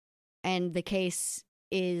her. And the case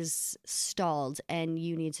is stalled and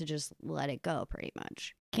you need to just let it go pretty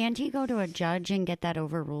much. Can't he go to a judge and get that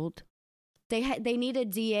overruled? They need a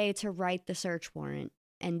DA to write the search warrant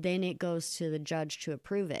and then it goes to the judge to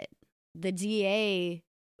approve it. The DA,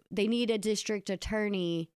 they need a district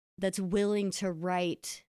attorney that's willing to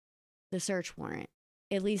write the search warrant.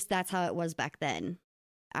 At least that's how it was back then.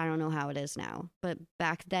 I don't know how it is now, but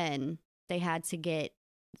back then it had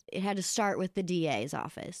to start with the DA's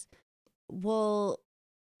office. Well,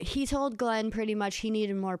 he told Glenn pretty much he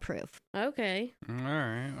needed more proof. Okay. All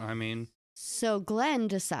right. I mean, so Glenn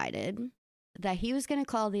decided that he was going to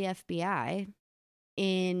call the FBI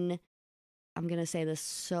in, I'm going to say this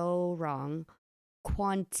so wrong,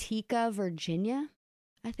 Quantica, Virginia,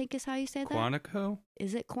 I think is how you say that. Quantico?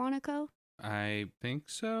 Is it Quantico? I think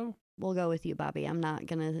so. We'll go with you, Bobby. I'm not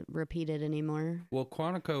going to repeat it anymore. Well,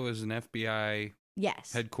 Quantico is an FBI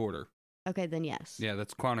headquarter. Okay, then yes. Yeah,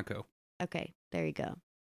 that's Quantico. Okay, there you go.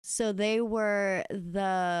 So they were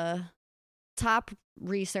the top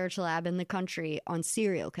research lab in the country on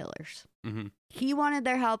serial killers. Mm-hmm. He wanted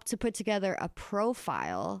their help to put together a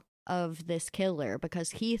profile of this killer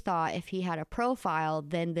because he thought if he had a profile,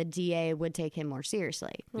 then the DA would take him more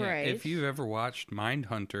seriously. Yeah, Right. If you've ever watched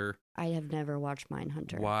Mindhunter, I have never watched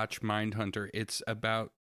Mindhunter. watch Mindhunter. It's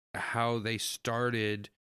about how they started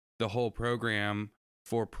the whole program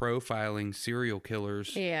for profiling serial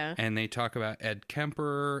killers. Yeah. And they talk about Ed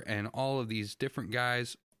Kemper and all of these different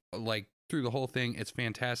guys, like through the whole thing. It's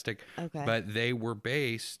fantastic. Okay. But they were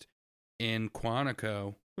based in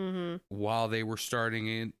Quantico Mm-hmm. while they were starting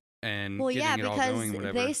it and well, getting yeah, it all because going,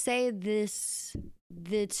 whatever. they say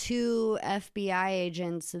the 2 FBI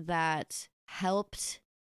agents that helped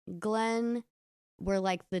Glenn were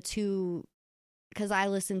like the 2, because I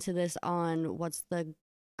listened to this on what's the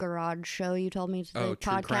garage show you told me to Oh, the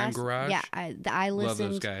True podcast. Crime Garage? Yeah, I Love those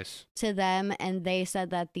listened guys. to them and they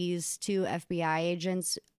said that these 2 FBI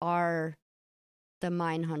agents are the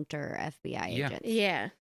Mindhunter FBI Yeah. agents. Yeah.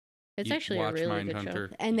 It's You actually a watch really good Mindhunter,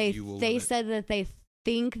 show. And you will they love it. said that they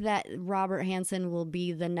think that Robert Hansen will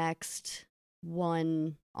be the next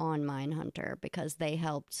one on Mindhunter because they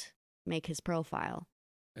helped make his profile.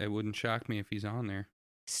 It wouldn't shock me if he's on there.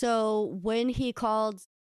 So when he called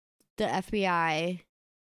the FBI,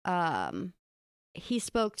 he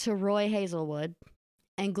spoke to Roy Hazelwood,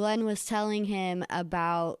 and Glenn was telling him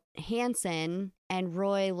about Hansen, and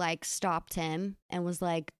Roy stopped him and was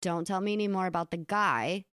like, "Don't tell me anymore about the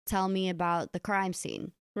guy. Tell me about the crime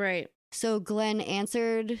scene." Right. So Glenn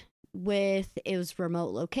answered with, it was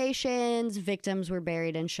remote locations, victims were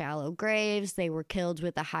buried in shallow graves, they were killed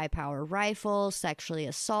with a high-power rifle, sexually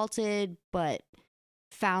assaulted, but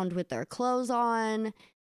found with their clothes on.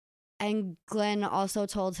 And Glenn also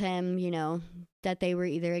told him, that they were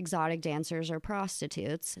either exotic dancers or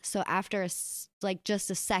prostitutes. So after just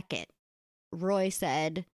a second, Roy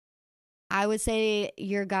said, "I would say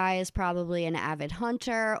your guy is probably an avid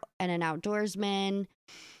hunter and an outdoorsman.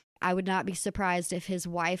 I would not be surprised if his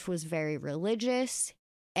wife was very religious,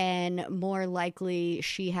 and more likely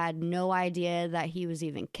she had no idea that he was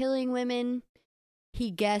even killing women."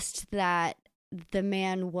 He guessed that the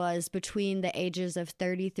man was between the ages of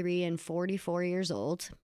 33 and 44 years old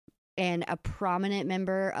and a prominent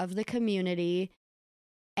member of the community,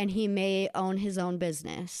 and he may own his own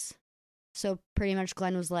business. So pretty much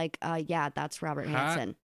Glenn was like, yeah, that's Robert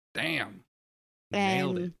Hansen. Damn. And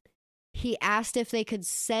Nailed it. he asked if they could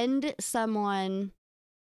send someone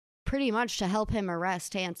pretty much to help him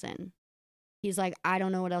arrest Hansen. He's like, "I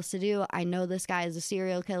don't know what else to do. I know this guy is a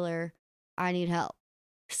serial killer. I need help."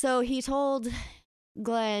 So he told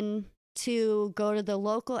Glenn to go to the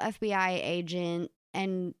local FBI agent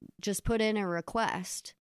and just put in a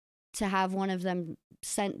request to have one of them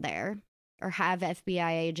sent there, or have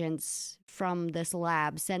FBI agents from this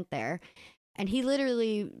lab sent there. And he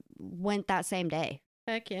literally went that same day.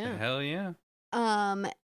 Heck yeah. Hell yeah.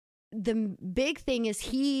 The big thing is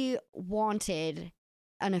he wanted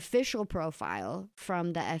an official profile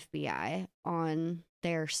from the FBI on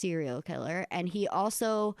their serial killer. And he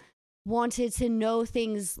also wanted to know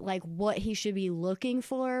things like what he should be looking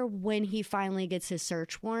for when he finally gets his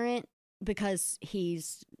search warrant, because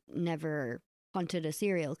he's never hunted a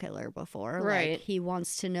serial killer before. Right. Like, he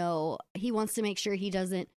wants to make sure he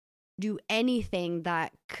doesn't do anything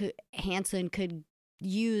that Hansen could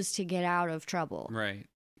use to get out of trouble. Right.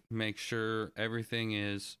 Make sure everything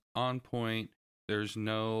is on point. There's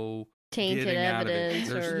no Tainted getting out of it.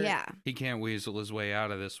 evidence. Yeah. He can't weasel his way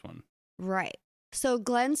out of this one. Right. So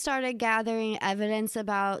Glenn started gathering evidence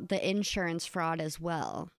about the insurance fraud as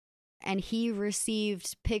well. And he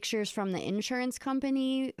received pictures from the insurance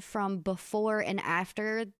company from before and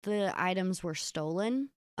after the items were stolen.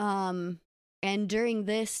 And during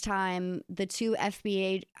this time, the two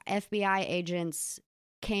FBI agents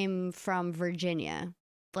came from Virginia.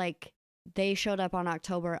 Like, they showed up on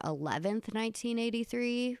October 11th,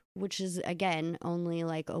 1983, which is, again, only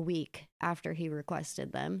like a week after he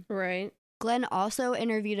requested them. Right. Glenn also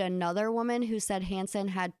interviewed another woman who said Hansen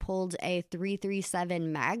had pulled a .337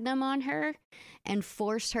 Magnum on her and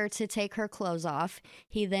forced her to take her clothes off.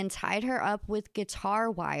 He then tied her up with guitar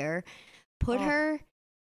wire, put her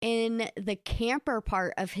in the camper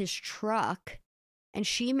part of his truck, and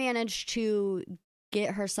she managed to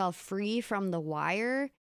get herself free from the wire.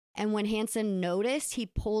 And when Hansen noticed, he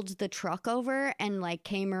pulled the truck over and like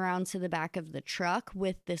came around to the back of the truck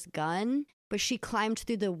with this gun. But she climbed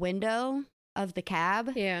through the window of the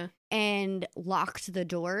cab and locked the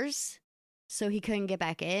doors so he couldn't get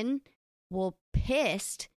back in. Well,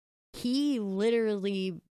 pissed, he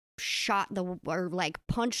literally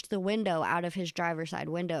punched the window out of his driver's side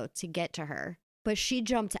window to get to her. But she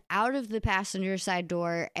jumped out of the passenger side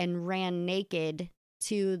door and ran naked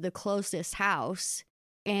to the closest house.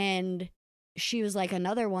 And she was like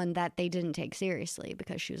another one that they didn't take seriously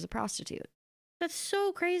because she was a prostitute. That's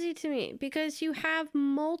so crazy to me, because you have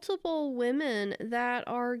multiple women that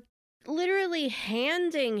are literally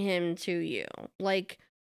handing him to you, like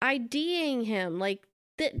IDing him, like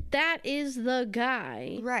that is the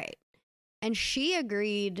guy. Right. And she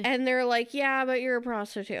agreed. And they're like, yeah, but you're a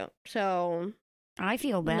prostitute. So I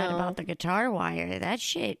feel bad about the guitar wire. That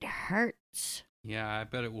shit hurts. Yeah, I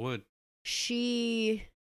bet it would. He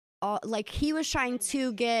was trying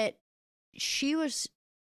to get,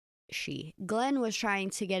 Glenn was trying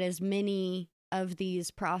to get as many of these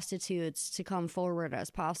prostitutes to come forward as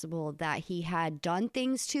possible that he had done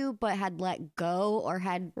things to, but had let go, or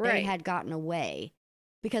they had gotten away.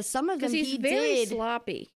 Because some of them he's very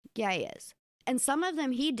sloppy. Yeah, he is. And some of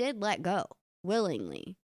them he did let go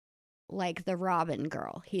willingly. Like the Robin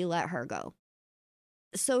girl, he let her go.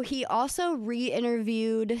 So he also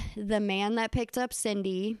re-interviewed the man that picked up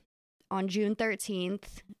Cindy on June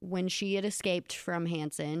 13th when she had escaped from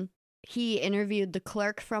Hansen. He interviewed the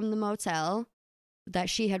clerk from the motel that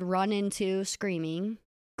she had run into screaming.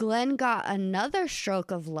 Glenn got another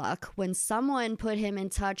stroke of luck when someone put him in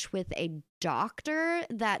touch with a doctor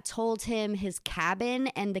that told him his cabin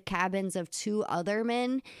and the cabins of two other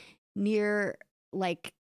men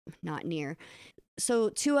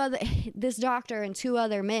this doctor and two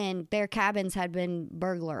other men, their cabins had been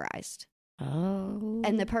burglarized. Oh.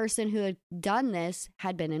 And the person who had done this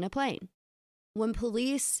had been in a plane. When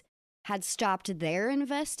police had stopped their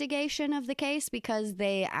investigation of the case because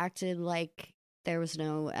they acted like there was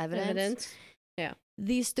no evidence. Yeah.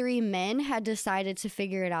 These three men had decided to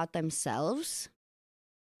figure it out themselves.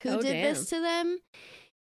 Who did this to them?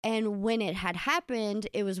 And when it had happened,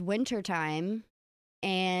 it was wintertime,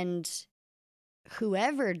 and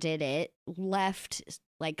whoever did it left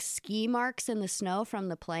like ski marks in the snow from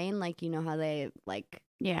the plane, like, you know how they like,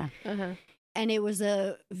 yeah. Uh-huh. And it was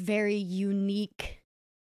a very unique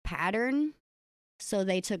pattern. So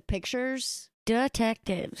they took pictures.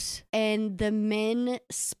 Detectives. And the men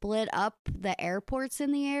split up the airports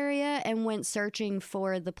in the area and went searching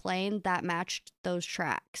for the plane that matched those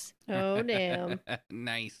tracks. Oh, damn.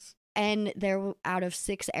 Nice. And out of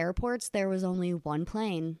 6 airports, there was only one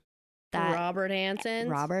plane. Robert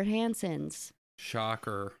Hansen's.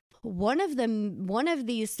 Shocker. One of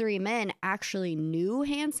these 3 men actually knew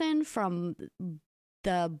Hansen from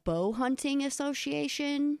the bow hunting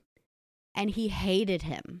association, and he hated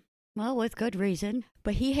him. Well, with good reason.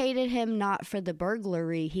 But he hated him not for the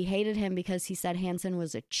burglary. He hated him because he said Hansen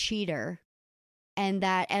was a cheater. and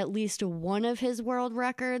that at least one of his world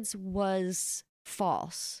records was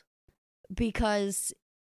false because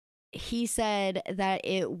he said that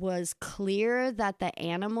it was clear that the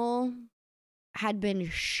animal had been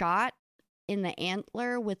shot in the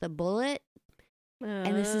antler with a bullet.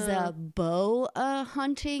 And this is a bow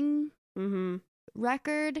hunting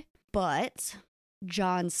record. But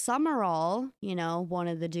John Summerall, one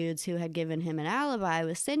of the dudes who had given him an alibi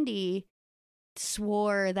with Cindy,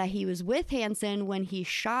 swore that he was with Hansen when he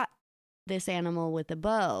shot this animal with a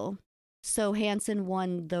bow. So Hansen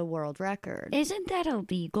won the world record. Isn't that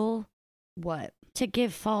illegal? What? To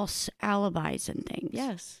give false alibis and things.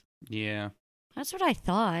 Yes. Yeah. That's what I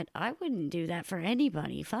thought. I wouldn't do that for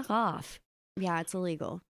anybody. Fuck off. Yeah, it's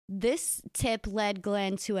illegal. This tip led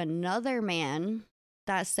Glenn to another man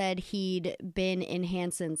that said he'd been in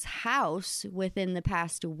Hansen's house within the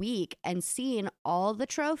past week and seen all the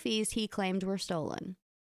trophies he claimed were stolen.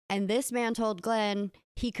 And this man told Glenn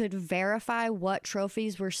he could verify what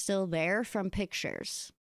trophies were still there from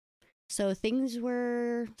pictures. So things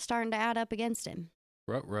were starting to add up against him.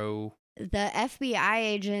 Ruh-roh. The FBI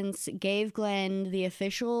agents gave Glenn the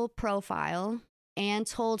official profile and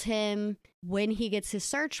told him when he gets his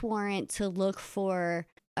search warrant to look for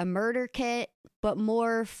a murder kit, but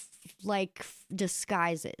more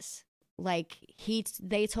disguises.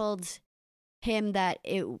 They told him that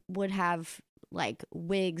it would have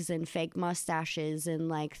wigs and fake mustaches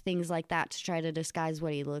and things like that to try to disguise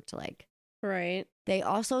what he looked like. Right. They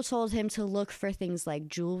also told him to look for things like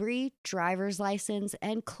jewelry, driver's license,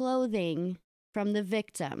 and clothing from the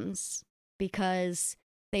victims because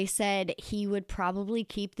they said he would probably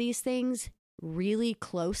keep these things really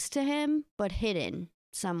close to him, but hidden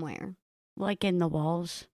somewhere. Like in the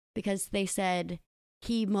walls? Because they said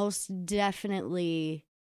he most definitely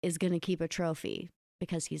is going to keep a trophy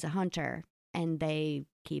because he's a hunter and they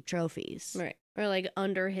keep trophies. Right. Or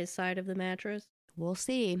under his side of the mattress. We'll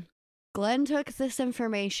see. Glenn took this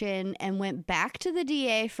information and went back to the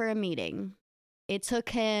DA for a meeting. It took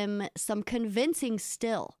him some convincing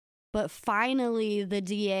still, but finally the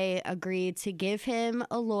DA agreed to give him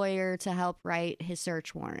a lawyer to help write his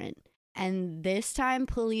search warrant. And this time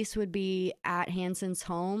police would be at Hansen's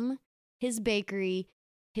home, his bakery,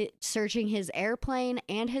 searching his airplane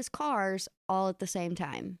and his cars all at the same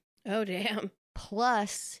time. Oh, damn.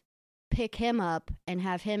 Plus pick him up and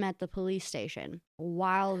have him at the police station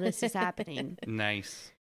while this is happening.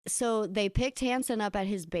 Nice. So they picked Hansen up at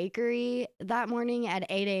his bakery that morning at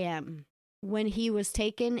 8 a.m. When he was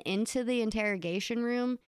taken into the interrogation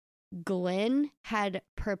room, Glenn had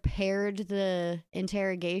prepared the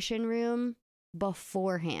interrogation room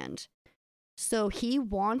beforehand. So he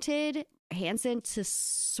wanted Hansen to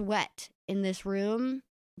sweat in this room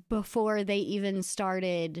before they even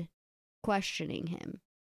started questioning him.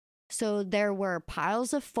 So there were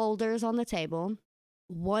piles of folders on the table.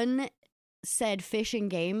 One said Fish and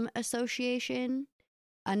Game Association.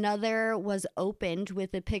 Another was opened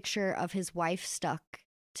with a picture of his wife stuck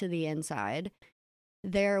to the inside.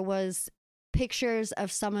 There was pictures of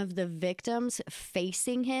some of the victims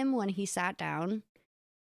facing him when he sat down.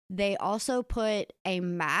 They also put a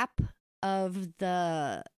map of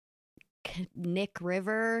the Nick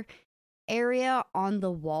River area on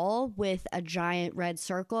the wall with a giant red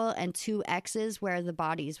circle and 2 X's where the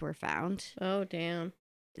bodies were found. Oh, damn.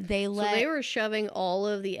 So they were shoving all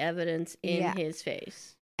of the evidence in his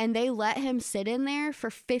face. And they let him sit in there for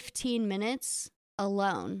 15 minutes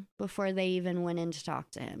alone before they even went in to talk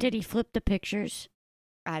to him. Did he flip the pictures?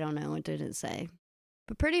 I don't know. It didn't say.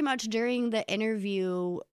 But pretty much during the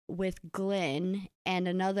interview with Glenn and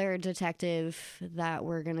another detective that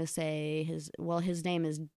we're going to say his name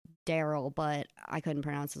is Daryl, but I couldn't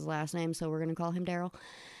pronounce his last name, so we're going to call him Daryl.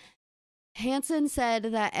 Hansen said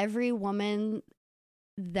that every woman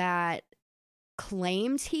that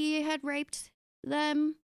claimed he had raped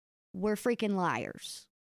them were freaking liars.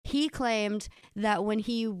 He claimed that when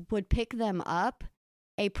he would pick them up,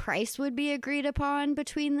 a price would be agreed upon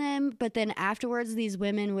between them, but then afterwards these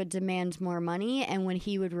women would demand more money, and when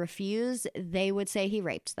he would refuse, they would say he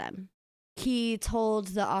raped them. He told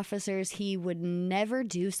the officers he would never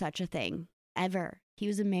do such a thing, ever. He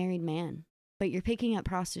was a married man. But you're picking up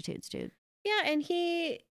prostitutes, dude. Yeah, and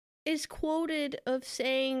he is quoted of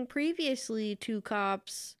saying previously to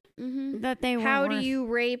cops that they were how do you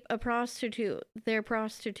rape a prostitute? They're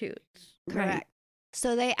prostitutes. Correct. Right.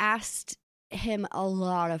 So they asked him a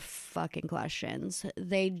lot of fucking questions.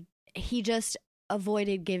 He just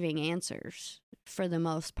avoided giving answers for the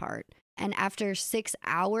most part. And after 6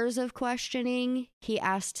 hours of questioning, he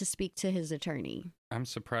asked to speak to his attorney. I'm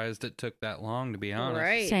surprised it took that long, to be honest.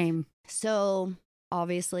 Right. Same. So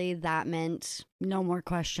obviously that meant no more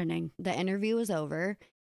questioning. The interview was over.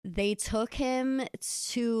 They took him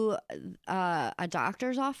to a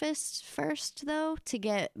doctor's office first, though, to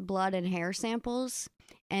get blood and hair samples.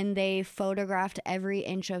 And they photographed every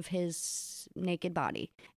inch of his naked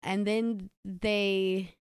body. And then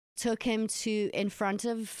they took him in front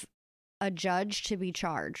of a judge to be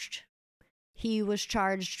charged. He was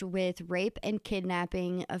charged with rape and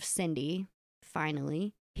kidnapping of Cindy,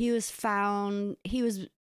 finally.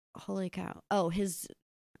 Holy cow. Oh,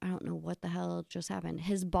 I don't know what the hell just happened.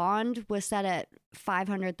 His bond was set at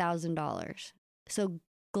 $500,000. So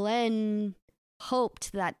Glenn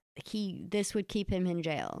hoped that this would keep him in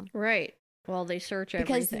jail. Right. Well, they search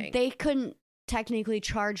everything. Because they couldn't technically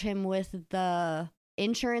charge him with the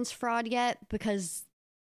insurance fraud yet because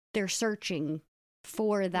they're searching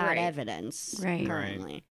for that evidence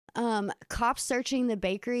currently. Cops searching the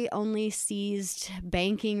bakery only seized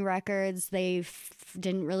banking records. They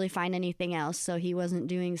didn't really find anything else, so he wasn't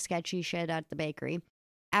doing sketchy shit at the bakery.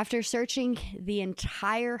 After searching the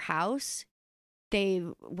entire house, they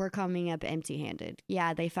were coming up empty-handed.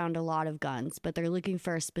 Yeah, they found a lot of guns, but they're looking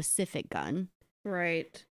for a specific gun.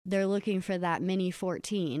 Right. They're looking for that Mini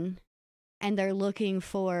 14, and they're looking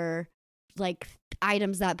for, like,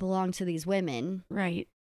 items that belong to these women. Right.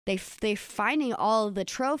 They're finding all of the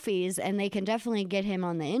trophies, and they can definitely get him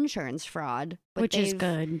on the insurance fraud. But which is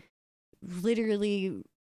good. Literally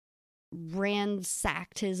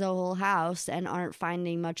ransacked his whole house and aren't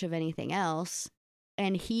finding much of anything else.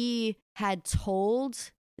 And he had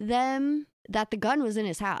told them that the gun was in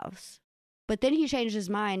his house. But then he changed his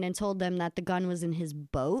mind and told them that the gun was in his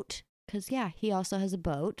boat. Because, yeah, he also has a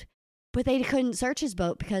boat. But they couldn't search his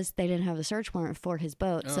boat because they didn't have the search warrant for his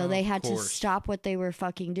boat. So they had to stop what they were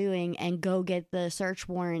fucking doing and go get the search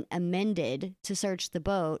warrant amended to search the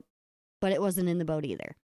boat. But it wasn't in the boat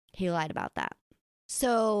either. He lied about that.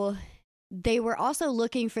 So they were also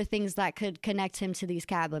looking for things that could connect him to these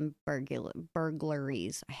cabin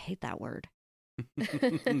burglaries. I hate that word.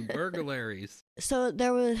 Burglaries. So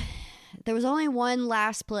there was only one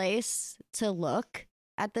last place to look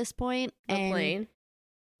at this point. The plane?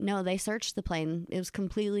 No, they searched the plane. It was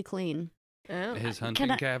completely clean. Oh. His hunting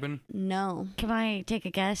cabin? No. Can I take a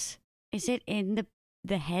guess? Is it in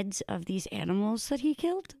the heads of these animals that he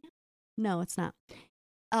killed? No, it's not.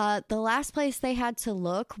 The last place they had to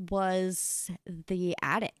look was the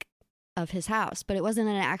attic of his house, but it wasn't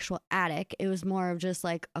an actual attic. It was more of just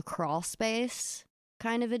like a crawl space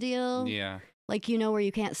kind of a deal. Yeah. Like, you know, where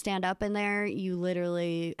you can't stand up in there, you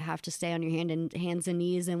literally have to stay on your hands and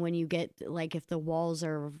knees. And when you get, like, if the walls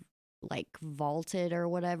are, like, vaulted or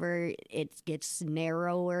whatever, it gets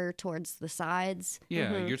narrower towards the sides.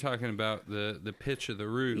 Yeah, You're talking about the pitch of the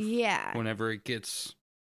roof. Yeah. Whenever it gets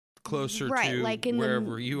closer right, to like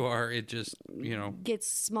wherever you are, it just, gets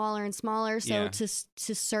smaller and smaller. So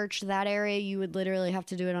to search that area, you would literally have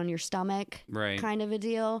to do it on your stomach. Right. Kind of a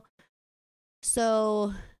deal.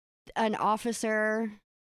 So an officer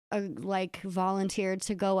volunteered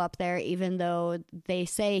to go up there, even though they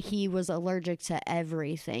say he was allergic to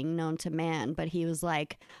everything known to man. But he was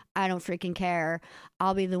like, I don't freaking care.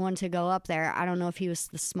 I'll be the one to go up there. I don't know if he was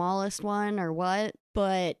the smallest one or what,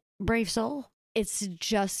 but brave soul. It's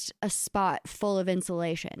just a spot full of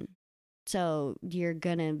insulation. So you're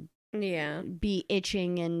gonna be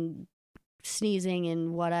itching and sneezing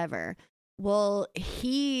and whatever. Well,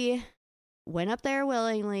 he went up there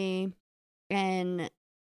willingly and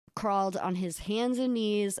crawled on his hands and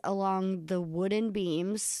knees along the wooden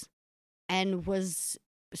beams and was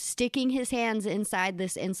sticking his hands inside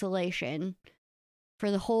this insulation for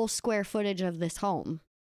the whole square footage of this home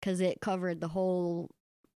because it covered the whole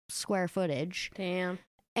square footage. Damn.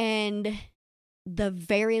 And the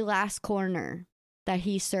very last corner that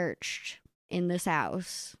he searched in this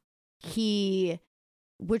house,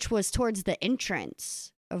 which was towards the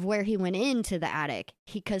entrance of where he went into the attic,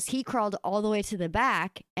 because he crawled all the way to the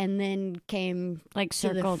back and then came like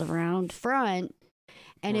circled around front,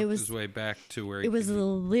 and it was his way back to where it was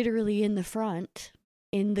literally in the front,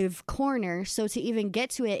 in the corner. So to even get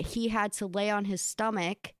to it, he had to lay on his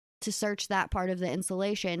stomach to search that part of the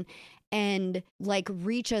insulation and like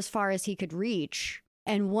reach as far as he could reach.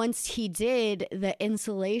 And once he did, the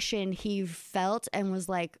insulation he felt and was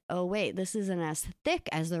like, oh, wait, this isn't as thick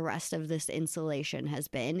as the rest of this insulation has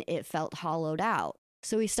been. It felt hollowed out.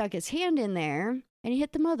 So he stuck his hand in there and he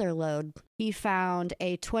hit the mother lode. He found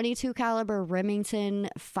a .22 caliber Remington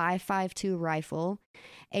 5.52 rifle,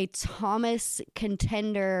 a Thomas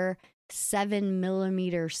Contender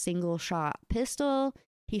 7mm single shot pistol.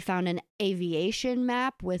 He found an aviation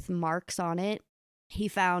map with marks on it. He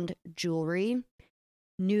found jewelry,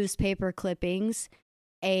 newspaper clippings,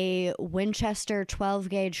 a Winchester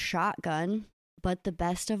 12-gauge shotgun, but the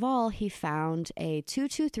best of all, he found a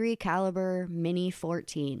 .223 caliber Mini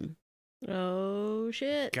 14. Oh,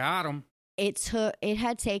 shit. Got him. It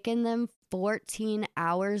had taken them 14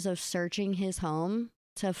 hours of searching his home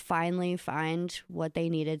to finally find what they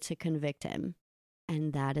needed to convict him.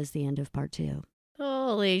 And that is the end of part 2.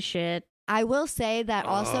 Holy shit. I will say that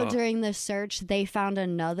also during the search, they found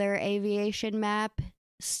another aviation map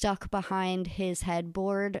stuck behind his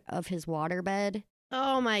headboard of his waterbed.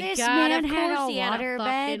 Oh my This god! man Of had course a he had a waterbed?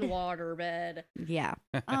 fucking waterbed. Yeah.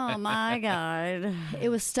 Oh my god. It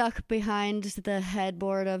was stuck behind the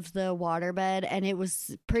headboard of the waterbed, and it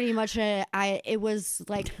was pretty much it was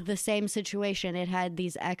like the same situation. It had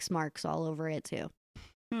these X marks all over it too.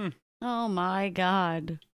 Oh my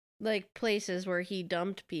god. Like places where he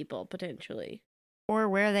dumped people potentially. Or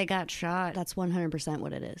where they got shot. That's 100%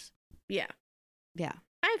 what it is. Yeah. Yeah.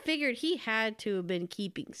 I figured he had to have been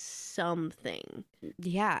keeping something.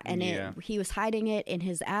 Yeah, and Yeah. he was hiding it in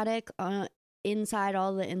his attic, inside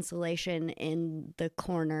all the insulation in the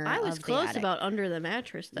corner. I was of the close attic. about under the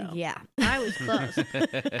mattress though. Yeah. I was close.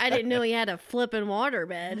 I didn't know he had a flipping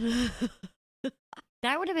waterbed.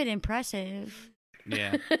 That would have been impressive.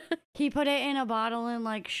 Yeah. He put it in a bottle and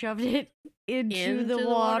like shoved it into the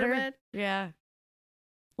water. waterbed? Yeah.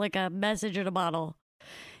 Like a message in a bottle.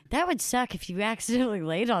 That would suck if you accidentally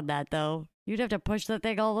laid on that though. You'd have to push that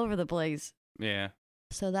thing all over the place. Yeah.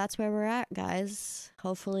 So that's where we're at, guys.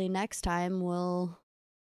 Hopefully next time we'll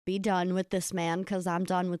be done with this man, because I'm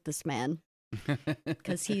done with this man.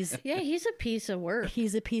 Because he's Yeah, he's a piece of work.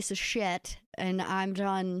 a piece of shit, and I'm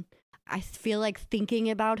done. I feel like thinking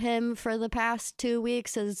about him for the past 2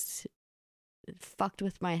 weeks has fucked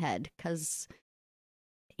with my head, because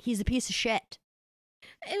he's a piece of shit.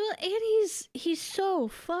 And he's so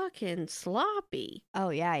fucking sloppy. Oh,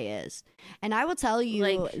 yeah, he is. And I will tell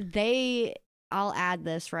you, I'll add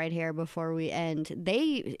this right here before we end.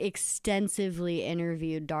 They extensively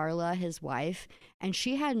interviewed Darla, his wife, and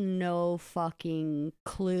she had no fucking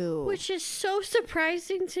clue. Which is so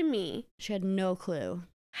surprising to me. She had no clue.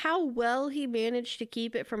 How well he managed to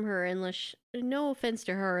keep it from her, no offense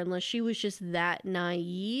to her, unless she was just that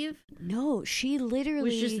naive. No, she literally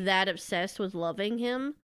Was just that obsessed with loving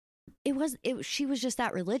him. She was just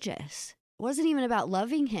that religious. It wasn't even about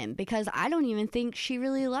loving him, because I don't even think she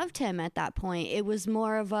really loved him at that point. It was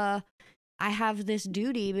more of I have this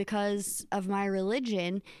duty because of my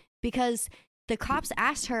religion, because the cops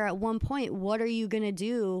asked her at one point, what are you going to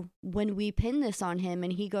do when we pin this on him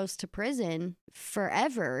and he goes to prison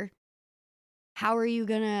forever? How are you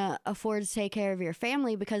going to afford to take care of your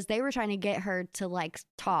family? Because they were trying to get her to like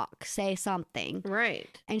talk, say something. Right.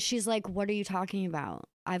 And she's like, what are you talking about?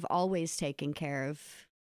 I've always taken care of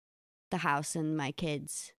the house and my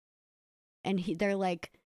kids. And they're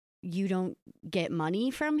like, you don't get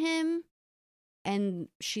money from him? And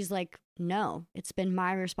she's like, no, it's been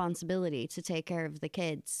my responsibility to take care of the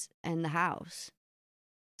kids and the house.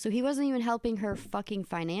 So he wasn't even helping her fucking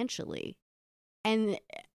financially. And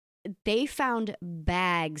they found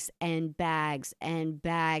bags and bags and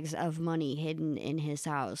bags of money hidden in his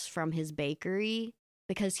house from his bakery,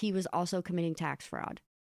 because he was also committing tax fraud.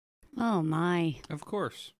 Oh my. Of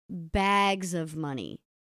course. Bags of money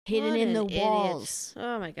hidden What in the an idiot. walls.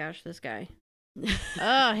 Oh my gosh, this guy.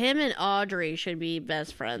 Oh, him and Audrey should be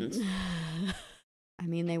best friends. I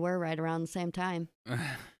mean, they were right around the same time.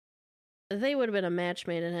 They would have been a match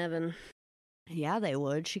made in heaven. Yeah, they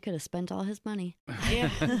would. She could have spent all his money. Yeah.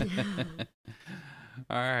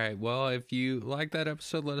 All right. Well, if you like that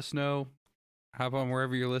episode, let us know. Hop on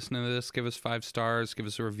wherever you're listening to this. Give us 5 stars. Give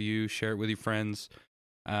us a review. Share it with your friends.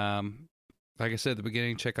 Like I said at the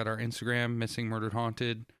beginning, check out our Instagram, Missing Murdered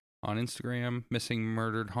Haunted on Instagram, Missing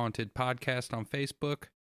Murdered Haunted Podcast on Facebook,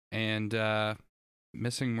 and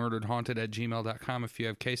missingmurderedhaunted@gmail.com if you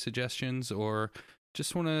have case suggestions or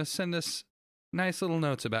just want to send us nice little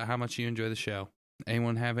notes about how much you enjoy the show.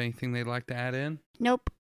 Anyone have anything they'd like to add in?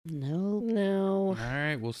 Nope. Nope. No. All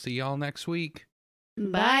right. We'll see y'all next week.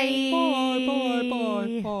 Bye. Bye,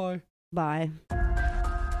 bye, bye, bye. Bye.